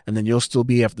 And then you'll still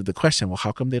be after the question, well,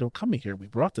 how come they don't come in here? We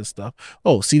brought this stuff.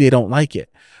 Oh, see, they don't like it.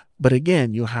 But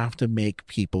again, you have to make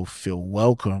people feel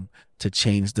welcome to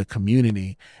change the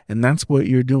community. And that's what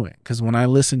you're doing. Because when I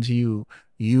listen to you,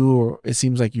 it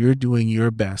seems like you're doing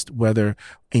your best, whether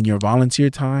in your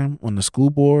volunteer time on the school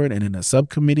board and in the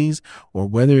subcommittees, or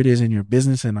whether it is in your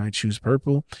business and I Choose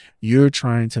Purple, you're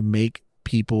trying to make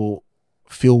people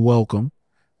feel welcome,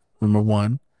 number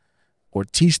one, or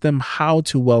teach them how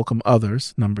to welcome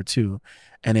others, number two,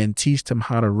 and then teach them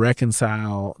how to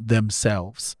reconcile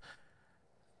themselves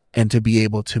and to be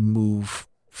able to move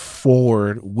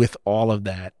forward with all of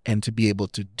that, and to be able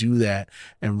to do that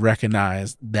and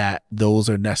recognize that those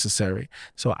are necessary.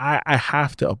 So I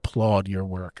have to applaud your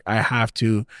work.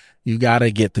 You got to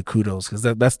get the kudos, because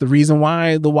that's the reason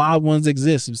why the Wild Ones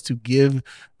exist, is to give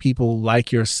people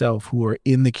like yourself who are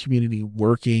in the community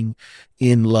working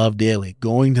in Love Daily,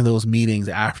 going to those meetings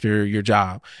after your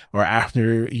job, or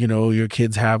after, your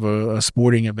kids have a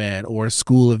sporting event or a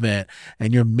school event,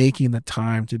 and you're making the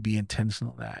time to be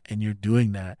intentional in that, and you're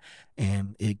doing that,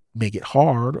 and it may get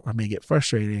hard or may get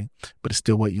frustrating, but it's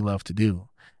still what you love to do,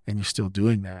 and you're still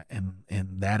doing that. And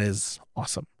that is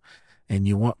awesome. And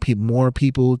you want more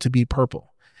people to be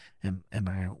purple. And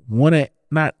I want to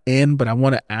not end, but I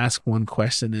want to ask one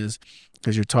question, is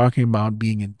because you're talking about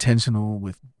being intentional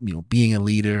with, being a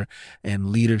leader and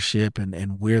leadership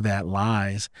and where that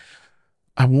lies.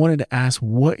 I wanted to ask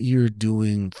what you're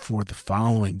doing for the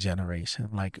following generation,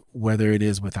 like whether it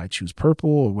is with I Choose Purple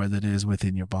or whether it is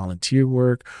within your volunteer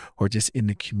work or just in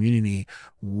the community.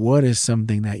 What is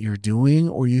something that you're doing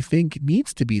or you think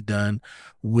needs to be done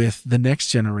with the next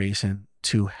generation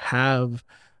to have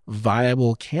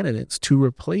viable candidates to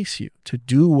replace you, to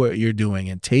do what you're doing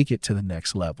and take it to the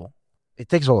next level? It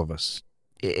takes all of us.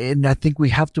 And I think we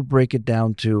have to break it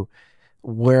down to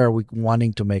where are we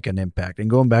wanting to make an impact. And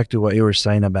going back to what you were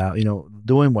saying about,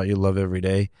 doing what you love every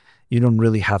day, you don't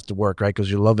really have to work, right?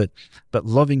 Because you love it. But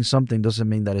loving something doesn't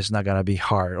mean that it's not going to be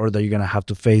hard or that you're going to have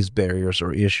to face barriers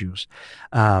or issues.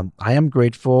 I am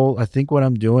grateful. I think what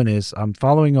I'm doing is I'm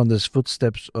following on these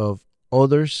footsteps of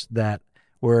others that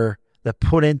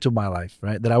put into my life,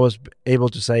 right? That I was able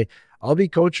to say, I'll be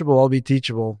coachable, I'll be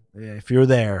teachable if you're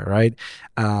there, right?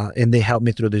 And they helped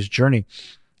me through this journey.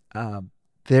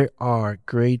 There are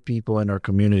great people in our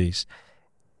communities.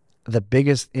 The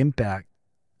biggest impact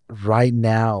right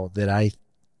now that I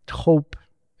hope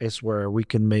is where we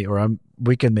can make,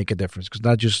 we can make a difference.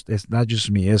 Because it's not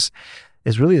just me. It's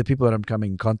really the people that I'm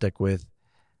coming in contact with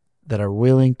that are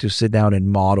willing to sit down and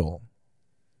model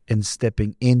and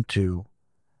stepping into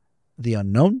the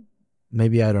unknown.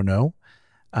 Maybe, I don't know.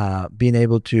 Being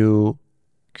able to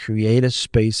create a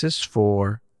spaces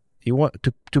for you want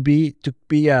to be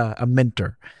a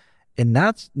mentor, and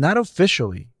not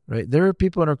officially, right? There are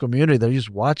people in our community that are just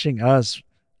watching us,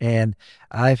 and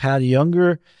I've had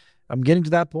I'm getting to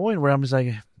that point where I'm just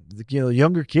like,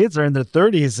 younger kids are in their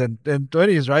 30s and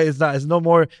 20s, right? It's no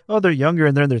more, oh, they're younger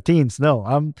and they're in their teens.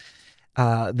 No,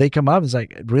 they come up and it's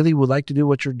like, really would like to do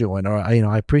what you're doing, or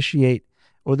I appreciate,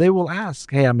 or they will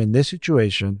ask, hey, I'm in this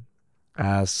situation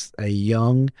as a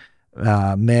young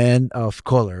man of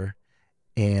color,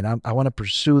 and I want to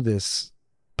pursue this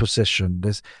position.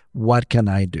 What can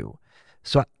I do?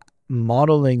 So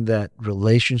modeling that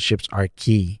relationships are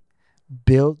key.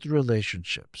 Build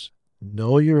relationships.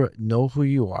 Know who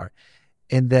you are,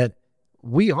 and that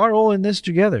we are all in this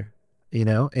together.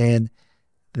 And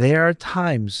there are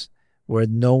times where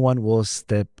no one will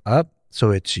step up,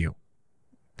 so it's you.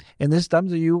 And there's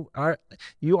times that you are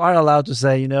allowed to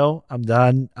say, I'm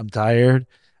done. I'm tired.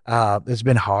 It's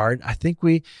been hard. I think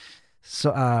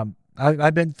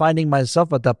I've been finding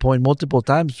myself at that point multiple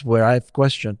times where I've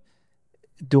questioned,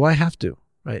 do I have to,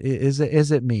 right? Is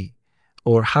it me?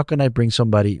 Or how can I bring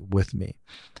somebody with me?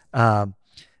 That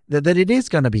it is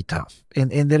going to be tough,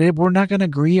 and that we're not going to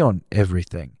agree on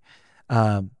everything.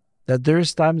 That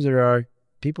there's times there are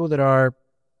people that are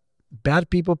bad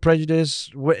people, prejudice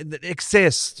that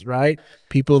exists, right?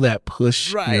 People that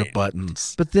push your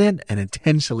buttons, but then and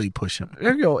intentionally push them.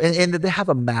 There you go, and they have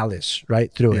a malice right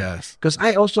through it. Yes, because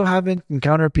I also haven't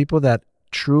encountered people that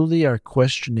truly are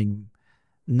questioning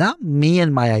not me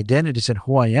and my identities and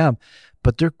who I am,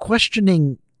 but they're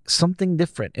questioning something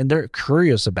different, and they're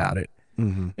curious about it.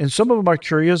 Mm-hmm. And some of them are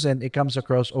curious and it comes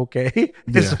across okay.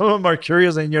 And some of them are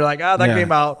curious and you're like, that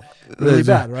came out really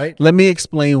bad, right? Let me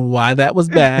explain why that was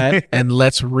bad and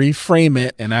let's reframe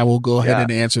it, and I will go ahead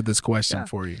and answer this question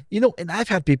for you. And I've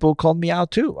had people call me out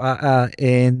too.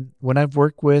 And when I've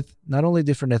worked with not only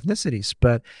different ethnicities,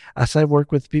 but as I've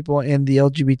worked with people in the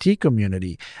LGBT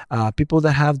community, people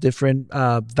that have different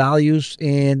values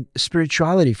in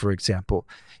spirituality, for example,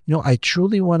 I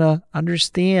truly want to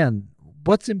understand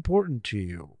what's important to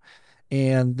you.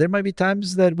 And there might be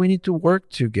times that we need to work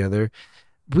together.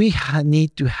 We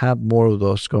need to have more of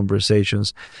those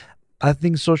conversations. I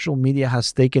think social media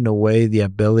has taken away the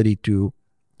ability to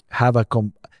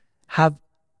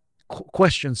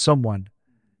question someone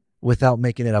without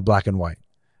making it a black and white.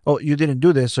 Oh, you didn't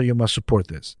do this, so you must support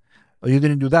this. Oh, you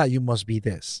didn't do that, you must be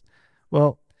this.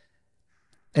 Well,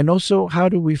 and also, how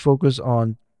do we focus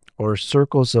on our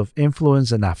circles of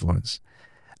influence and affluence?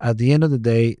 At the end of the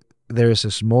day, there is a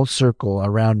small circle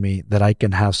around me that I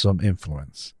can have some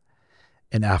influence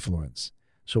and affluence.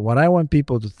 So what I want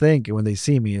people to think when they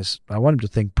see me is I want them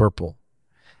to think purple.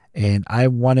 And I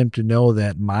want them to know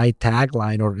that my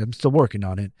tagline, or I'm still working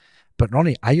on it, but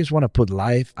only I just want to put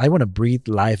life, I want to breathe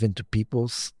life into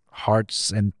people's hearts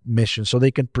and missions so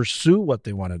they can pursue what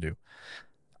they want to do.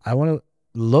 I want to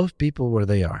love people where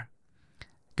they are,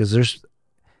 because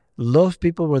love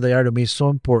people where they are to me is so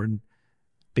important,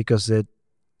 because it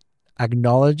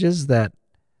acknowledges that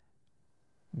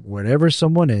wherever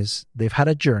someone is, they've had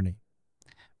a journey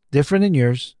different than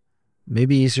yours,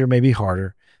 maybe easier, maybe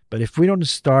harder. But if we don't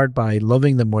start by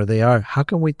loving them where they are, how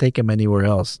can we take them anywhere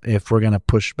else if we're going to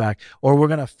push back, or we're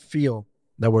going to feel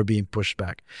that we're being pushed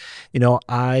back?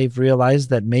 I've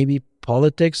realized that maybe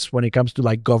politics, when it comes to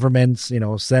like governments,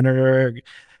 senator,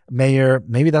 mayor,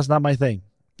 maybe that's not my thing.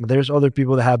 There's other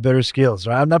people that have better skills,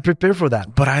 right? I'm not prepared for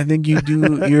that. But I think you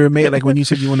do. You're made, like when you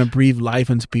said you want to breathe life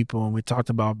into people, and we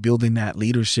talked about building that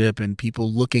leadership and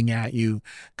people looking at you.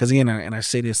 Because again, and I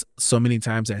say this so many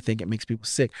times, I think it makes people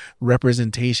sick.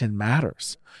 Representation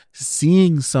matters.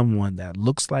 Seeing someone that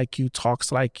looks like you,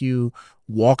 talks like you,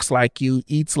 walks like you,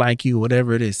 eats like you,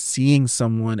 whatever it is, seeing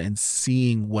someone and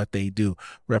seeing what they do.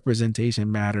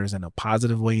 Representation matters in a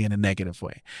positive way and a negative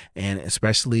way. And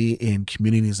especially in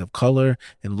communities of color,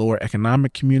 in lower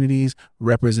economic communities,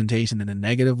 representation in a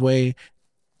negative way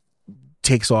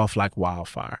takes off like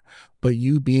wildfire. But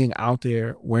you being out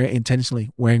there,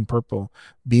 intentionally wearing purple,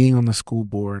 being on the school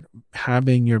board,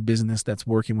 having your business that's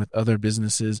working with other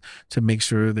businesses to make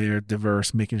sure they're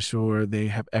diverse, making sure they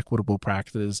have equitable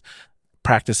practices,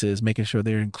 making sure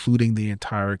they're including the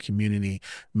entire community,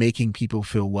 making people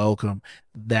feel welcome,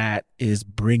 that is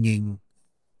bringing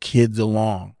kids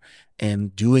along.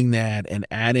 And doing that and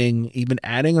adding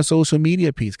a social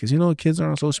media piece, because kids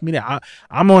are on social media.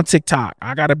 I'm on TikTok.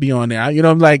 I gotta be on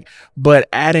there. But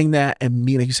adding that and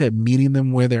like you said, meeting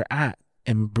them where they're at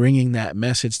and bringing that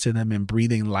message to them and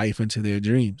breathing life into their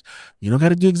dreams. You don't got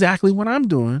to do exactly what I'm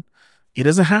doing. It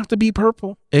doesn't have to be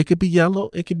purple. It could be yellow.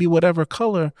 It could be whatever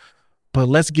color. But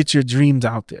let's get your dreams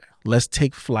out there. Let's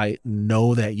take flight.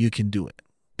 Know that you can do it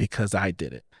because I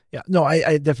did it. Yeah, no,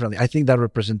 I definitely. I think that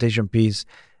representation piece.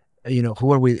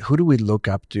 Who do we look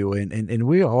up to? And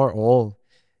we are all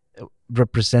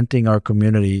representing our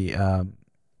community. I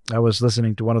was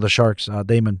listening to one of the Sharks,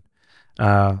 Damon.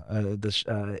 I went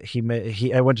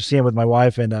to see him with my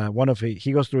wife, and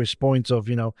he goes through his points of,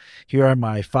 here are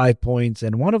my 5 points.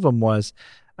 And one of them was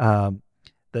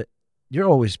that you're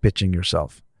always pitching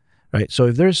yourself, right? So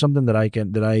if there's something that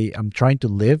I'm trying to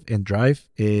live and drive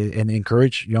and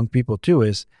encourage young people to,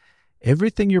 is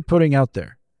everything you're putting out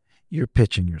there, you're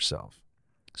pitching yourself.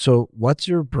 So what's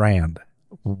your brand?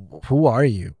 Who are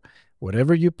you?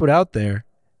 Whatever you put out there,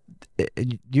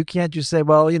 you can't just say,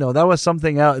 well, that was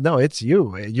something out. No, it's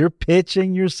you. You're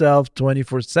pitching yourself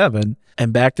 24/7.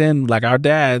 And back then, like our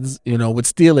dads, would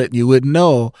steal it. You wouldn't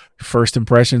know. First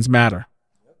impressions matter.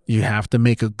 You have to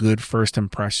make a good first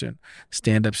impression.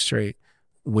 Stand up straight.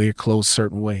 Wear your clothes a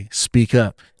certain way. Speak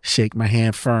up. Shake my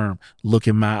hand firm. Look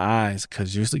in my eyes.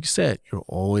 Because just like you said, you're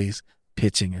always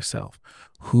pitching yourself.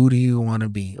 Who do you want to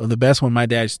be? Or the best one my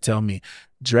dad used to tell me,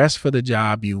 dress for the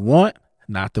job you want,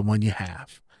 not the one you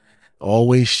have.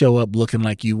 Always show up looking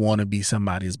like you want to be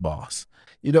somebody's boss.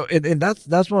 And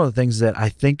that's one of the things that I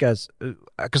think because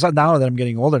now that I'm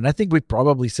getting older, and I think we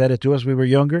probably said it to us we were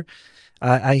younger,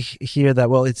 I hear that,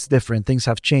 well, it's different. Things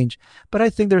have changed. But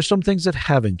I think there's some things that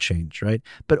haven't changed, right?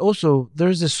 But also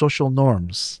there's the social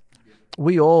norms.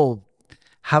 We all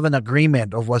have an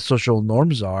agreement of what social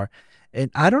norms are. And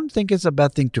I don't think it's a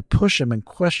bad thing to push them and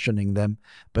questioning them,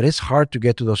 but it's hard to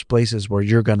get to those places where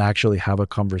you're going to actually have a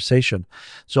conversation.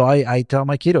 So I tell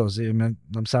my kiddos,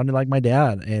 I'm sounding like my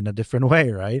dad in a different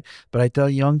way, right? But I tell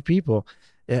young people,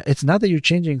 it's not that you're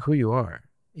changing who you are,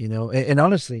 and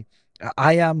honestly,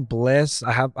 I am blessed.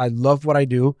 I love what I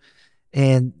do.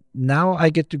 And now I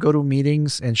get to go to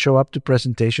meetings and show up to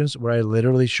presentations where I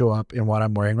literally show up in what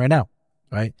I'm wearing right now,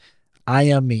 right? I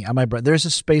am me. I'm my brand. There's a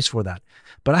space for that.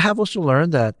 But I have also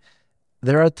learned that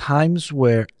there are times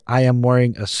where I am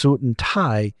wearing a suit and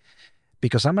tie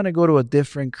because I'm going to go to a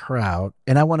different crowd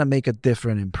and I want to make a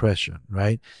different impression,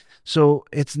 right? So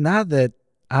it's not that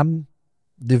I'm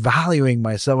devaluing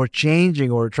myself or changing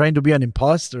or trying to be an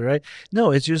imposter, right? No,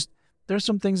 it's just there's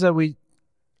some things that we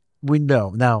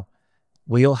know. Now,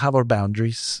 we all have our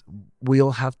boundaries.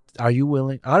 Are we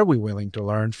willing to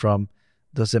learn from,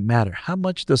 does it matter? How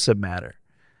much does it matter?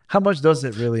 How much does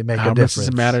it really make a difference? How much does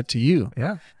it matter to you?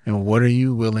 Yeah. And what are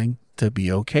you willing to be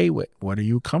okay with? What are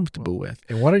you comfortable with?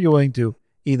 And what are you willing to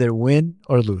either win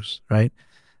or lose, right?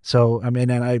 So,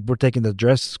 we're taking the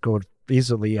dress code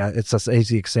easily. It's an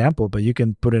easy example, but you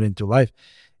can put it into life.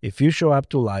 If you show up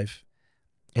to life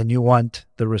and you want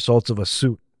the results of a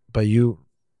suit, but you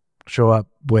show up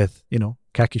with,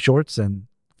 khaki shorts and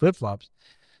flip-flops,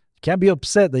 you can't be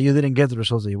upset that you didn't get the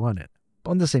results that you wanted.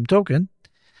 On the same token,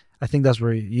 I think that's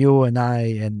where you and I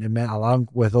and along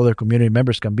with other community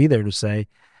members can be there to say,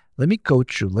 let me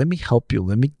coach you, let me help you,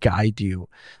 let me guide you.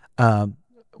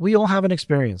 We all have an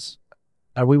experience.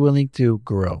 Are we willing to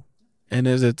grow? And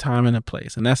there's a time and a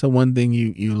place. And that's the one thing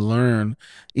you learn,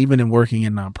 even in working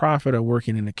in nonprofit or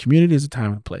working in the community, there's a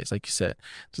time and a place. Like you said,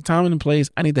 it's a time and a place.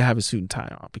 I need to have a suit and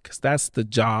tie on because that's the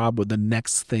job or the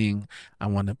next thing I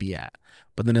want to be at.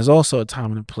 But then there's also a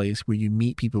time and a place where you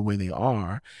meet people where they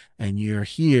are and you're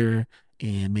here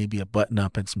in maybe a button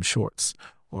up and some shorts,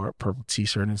 or a purple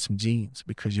t-shirt and some jeans,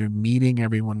 because you're meeting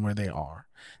everyone where they are.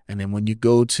 And then when you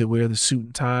go to wear the suit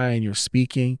and tie and you're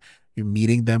speaking, you're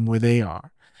meeting them where they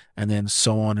are. And then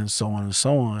so on and so on and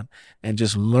so on. And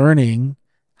just learning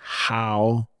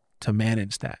how to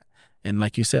manage that. And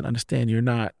like you said, understand you're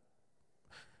not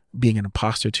being an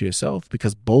imposter to yourself,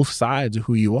 because both sides are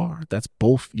who you are. That's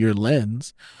both your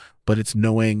lens, but it's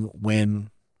knowing when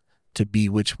to be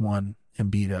which one and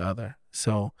be the other.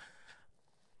 So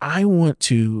I want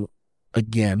to,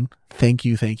 again, thank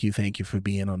you for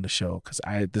being on the show, because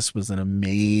this was an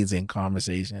amazing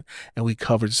conversation and we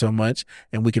covered so much,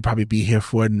 and we could probably be here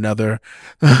for another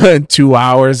 2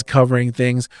 hours covering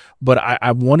things. But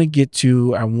I want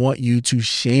you to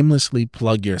shamelessly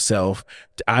plug yourself.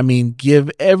 I mean, give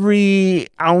every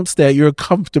ounce that you're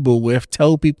comfortable with.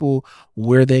 Tell people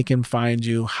where they can find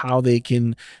you, how they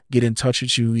can get in touch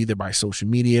with you, either by social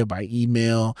media, by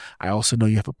email. I also know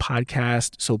you have a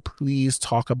podcast, so please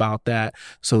talk about that.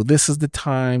 So this is the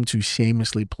time to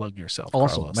shamelessly plug yourself.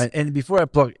 Awesome. Carlos. And before I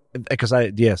plug,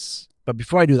 but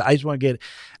before I do that, I just want to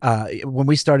get, when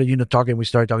we started, we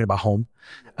started talking about home.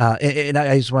 And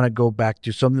I just want to go back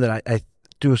to something that I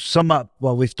to sum up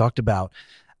what we've talked about.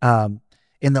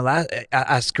 In the last,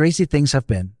 as crazy things have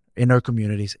been in our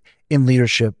communities, in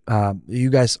leadership, you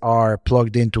guys are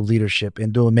plugged into leadership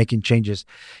and making changes.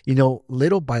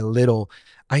 Little by little,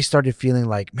 I started feeling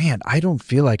like, man, I don't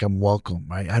feel like I'm welcome,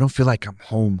 right? I don't feel like I'm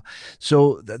home.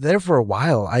 So there for a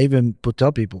while, I even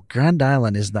tell people, Grand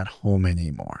Island is not home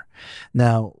anymore.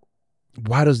 Now,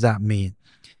 what does that mean?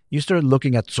 You start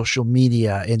looking at social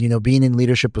media and, being in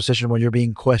leadership position when you're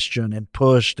being questioned and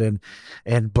pushed and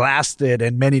blasted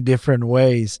in many different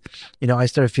ways. I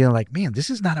started feeling like, man, this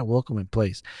is not a welcoming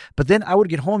place. But then I would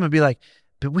get home and be like,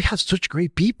 but we have such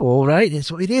great people, right? And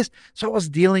so it is. So I was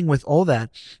dealing with all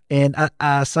that. And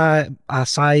as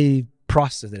I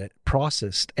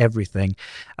processed everything,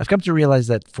 I've come to realize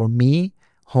that for me,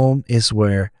 home is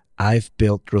where I've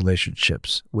built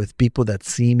relationships with people that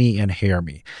see me and hear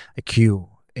me, like you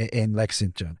in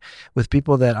Lexington, with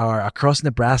people that are across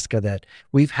Nebraska that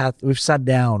we've sat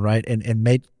down, right, and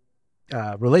made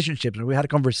relationships, and we had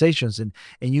conversations, and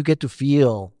you get to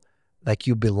feel like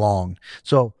you belong.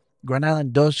 So Grand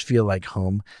Island does feel like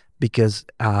home because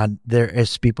there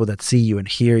is people that see you and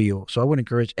hear you. So I would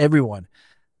encourage everyone.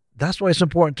 That's why it's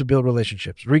important to build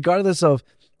relationships, regardless of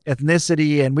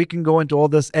ethnicity. And we can go into all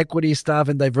this equity stuff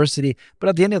and diversity. But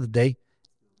at the end of the day,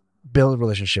 build a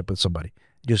relationship with somebody.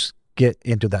 Just get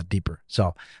into that deeper.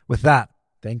 So with that,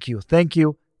 thank you.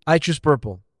 I Choose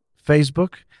Purple,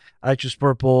 Facebook. I Choose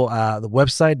Purple, the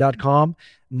website.com.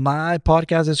 My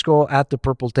podcast is called At the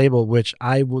Purple Table, which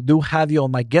I do have you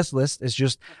on my guest list. It's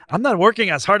just, I'm not working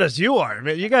as hard as you are. I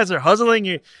mean, you guys are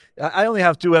hustling. I only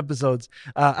have 2 episodes.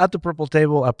 At the Purple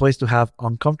Table, a place to have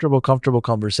comfortable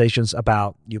conversations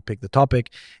about, you pick the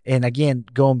topic. And again,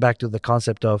 going back to the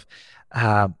concept of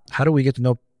how do we get to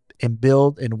know and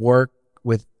build and work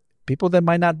with people that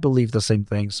might not believe the same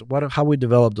things, how we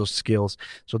develop those skills.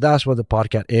 So that's what the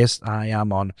podcast is. I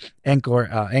am on Anchor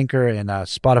and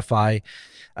Spotify.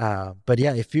 But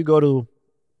yeah, if you go to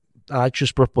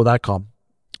ichoosepurple.com,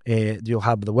 you'll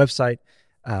have the website.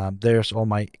 There's all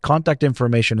my contact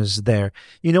information is there.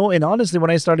 And honestly, when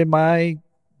I started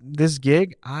this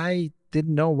gig, I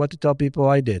didn't know what to tell people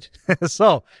I did.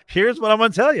 So here's what I'm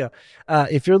going to tell you.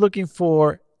 If you're looking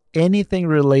for anything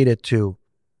related to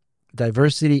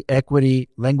diversity, equity,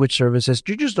 language services,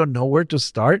 you just don't know where to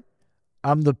start,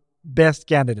 I'm the best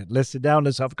candidate. Let's sit down,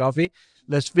 let's have coffee,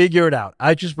 let's figure it out.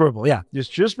 I Choose Purple. Yeah,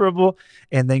 just choose Purple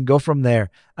and then go from there.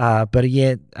 But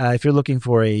again, if you're looking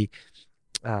for a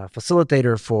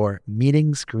facilitator for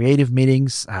meetings, creative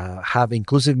meetings, have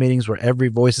inclusive meetings where every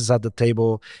voice is at the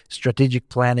table, strategic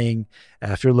planning,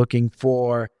 if you're looking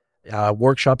for a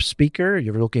workshop speaker,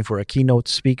 you're looking for a keynote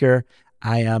speaker,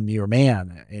 I am your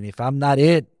man. And if I'm not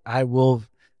it, I will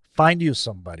find you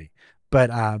somebody.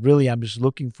 But really, I'm just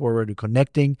looking forward to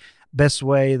connecting. Best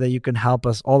way that you can help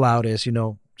us all out is,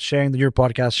 sharing your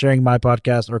podcast, sharing my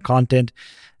podcast or content.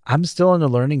 I'm still on a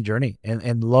learning journey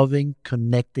and loving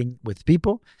connecting with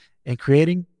people and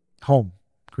creating home.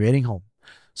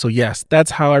 So yes,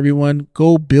 that's how everyone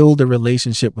go build a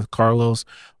relationship with Carlos.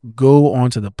 Go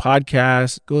onto the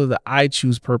podcast, go to the I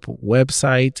Choose Purple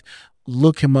website,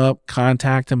 look him up,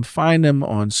 contact him, find him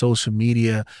on social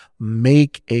media,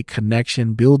 make a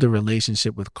connection, build a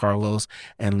relationship with Carlos,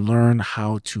 and learn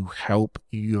how to help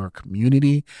your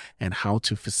community and how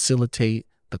to facilitate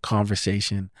the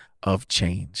conversation of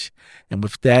change. And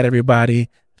with that, everybody,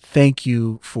 thank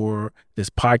you for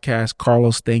this podcast.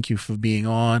 Carlos, thank you for being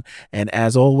on. And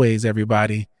as always,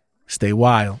 everybody, stay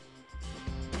wild.